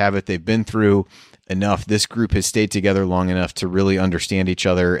these guys have it. They've been through enough. This group has stayed together long enough to really understand each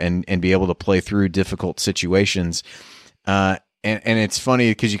other and be able to play through difficult situations. And it's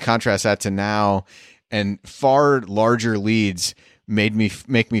funny because you contrast that to now, and far larger leads make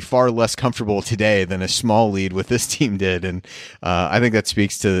me far less comfortable today than a small lead with this team did. And I think that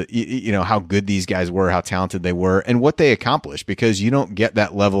speaks to how good these guys were, how talented they were, and what they accomplished, because you don't get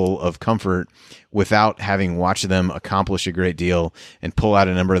that level of comfort without having watched them accomplish a great deal and pull out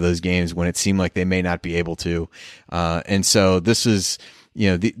a number of those games when it seemed like they may not be able to. And so this is,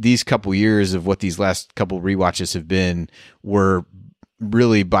 these couple years of what these last couple rewatches have been were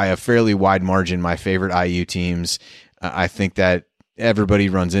really by a fairly wide margin my favorite IU teams. I think that everybody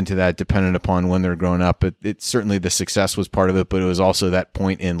runs into that dependent upon when they're growing up. It's certainly the success was part of it, but it was also that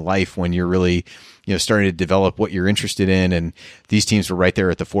point in life when you're really, starting to develop what you're interested in. And these teams were right there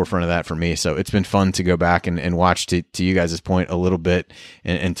at the forefront of that for me. So it's been fun to go back and watch, to you guys' point a little bit,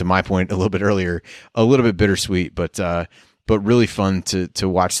 and to my point a little bit earlier, a little bit bittersweet, but really fun to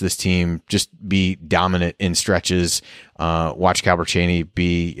watch this team just be dominant in stretches. Watch Calbert Chaney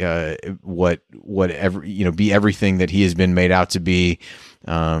be be everything that he has been made out to be.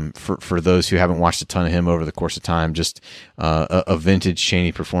 For those who haven't watched a ton of him over the course of time, just a vintage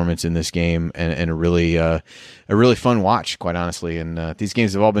Chaney performance in this game, and a really fun watch, quite honestly. And these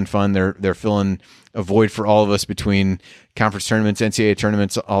games have all been fun. They're filling a void for all of us between conference tournaments, NCAA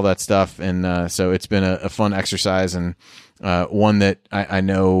tournaments, all that stuff. And so it's been a fun exercise, and one that I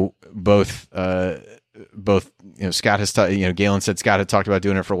know both Scott has Galen said Scott had talked about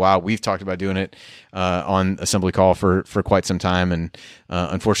doing it for a while. We've talked about doing it on Assembly Call for quite some time, and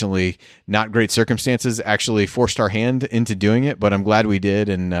unfortunately not great circumstances actually forced our hand into doing it, but I'm glad we did,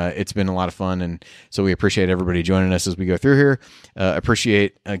 and it's been a lot of fun. And so we appreciate everybody joining us as we go through here.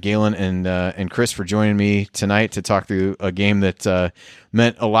 Appreciate Galen and Chris for joining me tonight to talk through a game that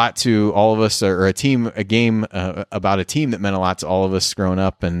meant a lot to all of us, or a game about a team that meant a lot to all of us growing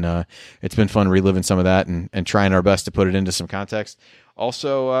up. And it's been fun reliving some of that and trying our best to put it into some context.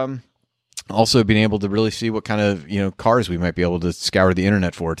 Also being able to really see what kind of, cars we might be able to scour the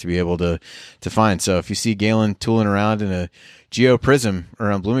internet for, to be able to find. So if you see Galen tooling around in a Geo Prism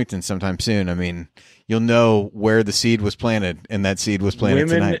around Bloomington sometime soon, I mean, you'll know where the seed was planted, and that seed was planted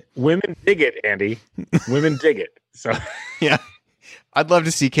tonight. Women dig it, Andy. Women dig it. So yeah. I'd love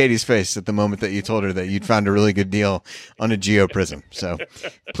to see Katie's face at the moment that you told her that you'd found a really good deal on a Geo Prism. So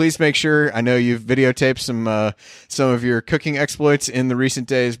please make sure, I know you've videotaped some of your cooking exploits in the recent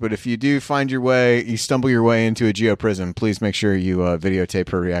days, but if you do find you stumble your way into a Geo Prism, please make sure you videotape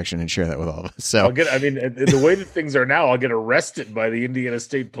her reaction and share that with all of us. So the way that things are now, I'll get arrested by the Indiana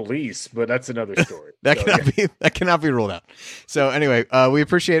State Police, but that's another story. That cannot be ruled out. So anyway, we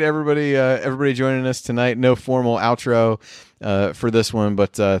appreciate everybody joining us tonight. No formal outro. for this one,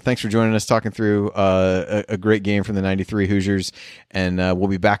 but thanks for joining us, talking through a great game from the 93 Hoosiers, and we'll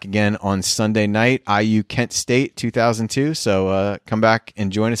be back again on Sunday night, IU Kent State 2002, so come back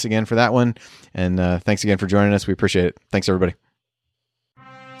and join us again for that one, and thanks again for joining us. We appreciate it. Thanks, everybody.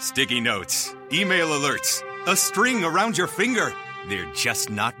 Sticky notes, email alerts, a string around your finger. They're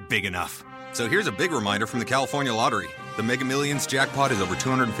just not big enough. So here's a big reminder from the California Lottery. The Mega Millions jackpot is over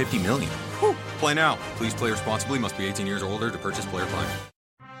 $250 million. Whew. Play now. Please play responsibly. Must be 18 years or older to purchase player fine.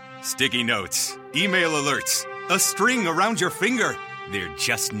 Sticky notes, email alerts, a string around your finger. They're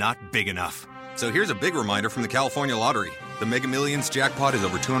just not big enough. So here's a big reminder from the California Lottery. The Mega Millions jackpot is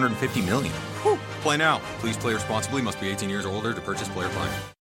over $250 million. Whew. Play now. Please play responsibly. Must be 18 years or older to purchase player fine.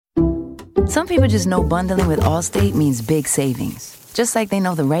 Some people just know bundling with Allstate means big savings. Just like they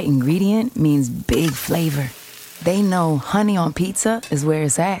know the right ingredient means big flavor. They know honey on pizza is where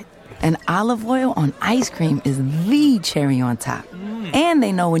it's at. And olive oil on ice cream is the cherry on top. And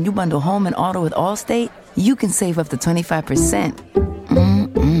they know when you bundle home and auto with Allstate, you can save up to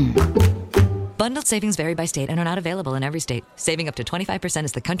 25%. Bundled savings vary by state and are not available in every state. Saving up to 25%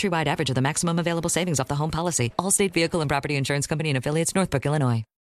 is the countrywide average of the maximum available savings off the home policy. Allstate Vehicle and Property Insurance Company and Affiliates, Northbrook, Illinois.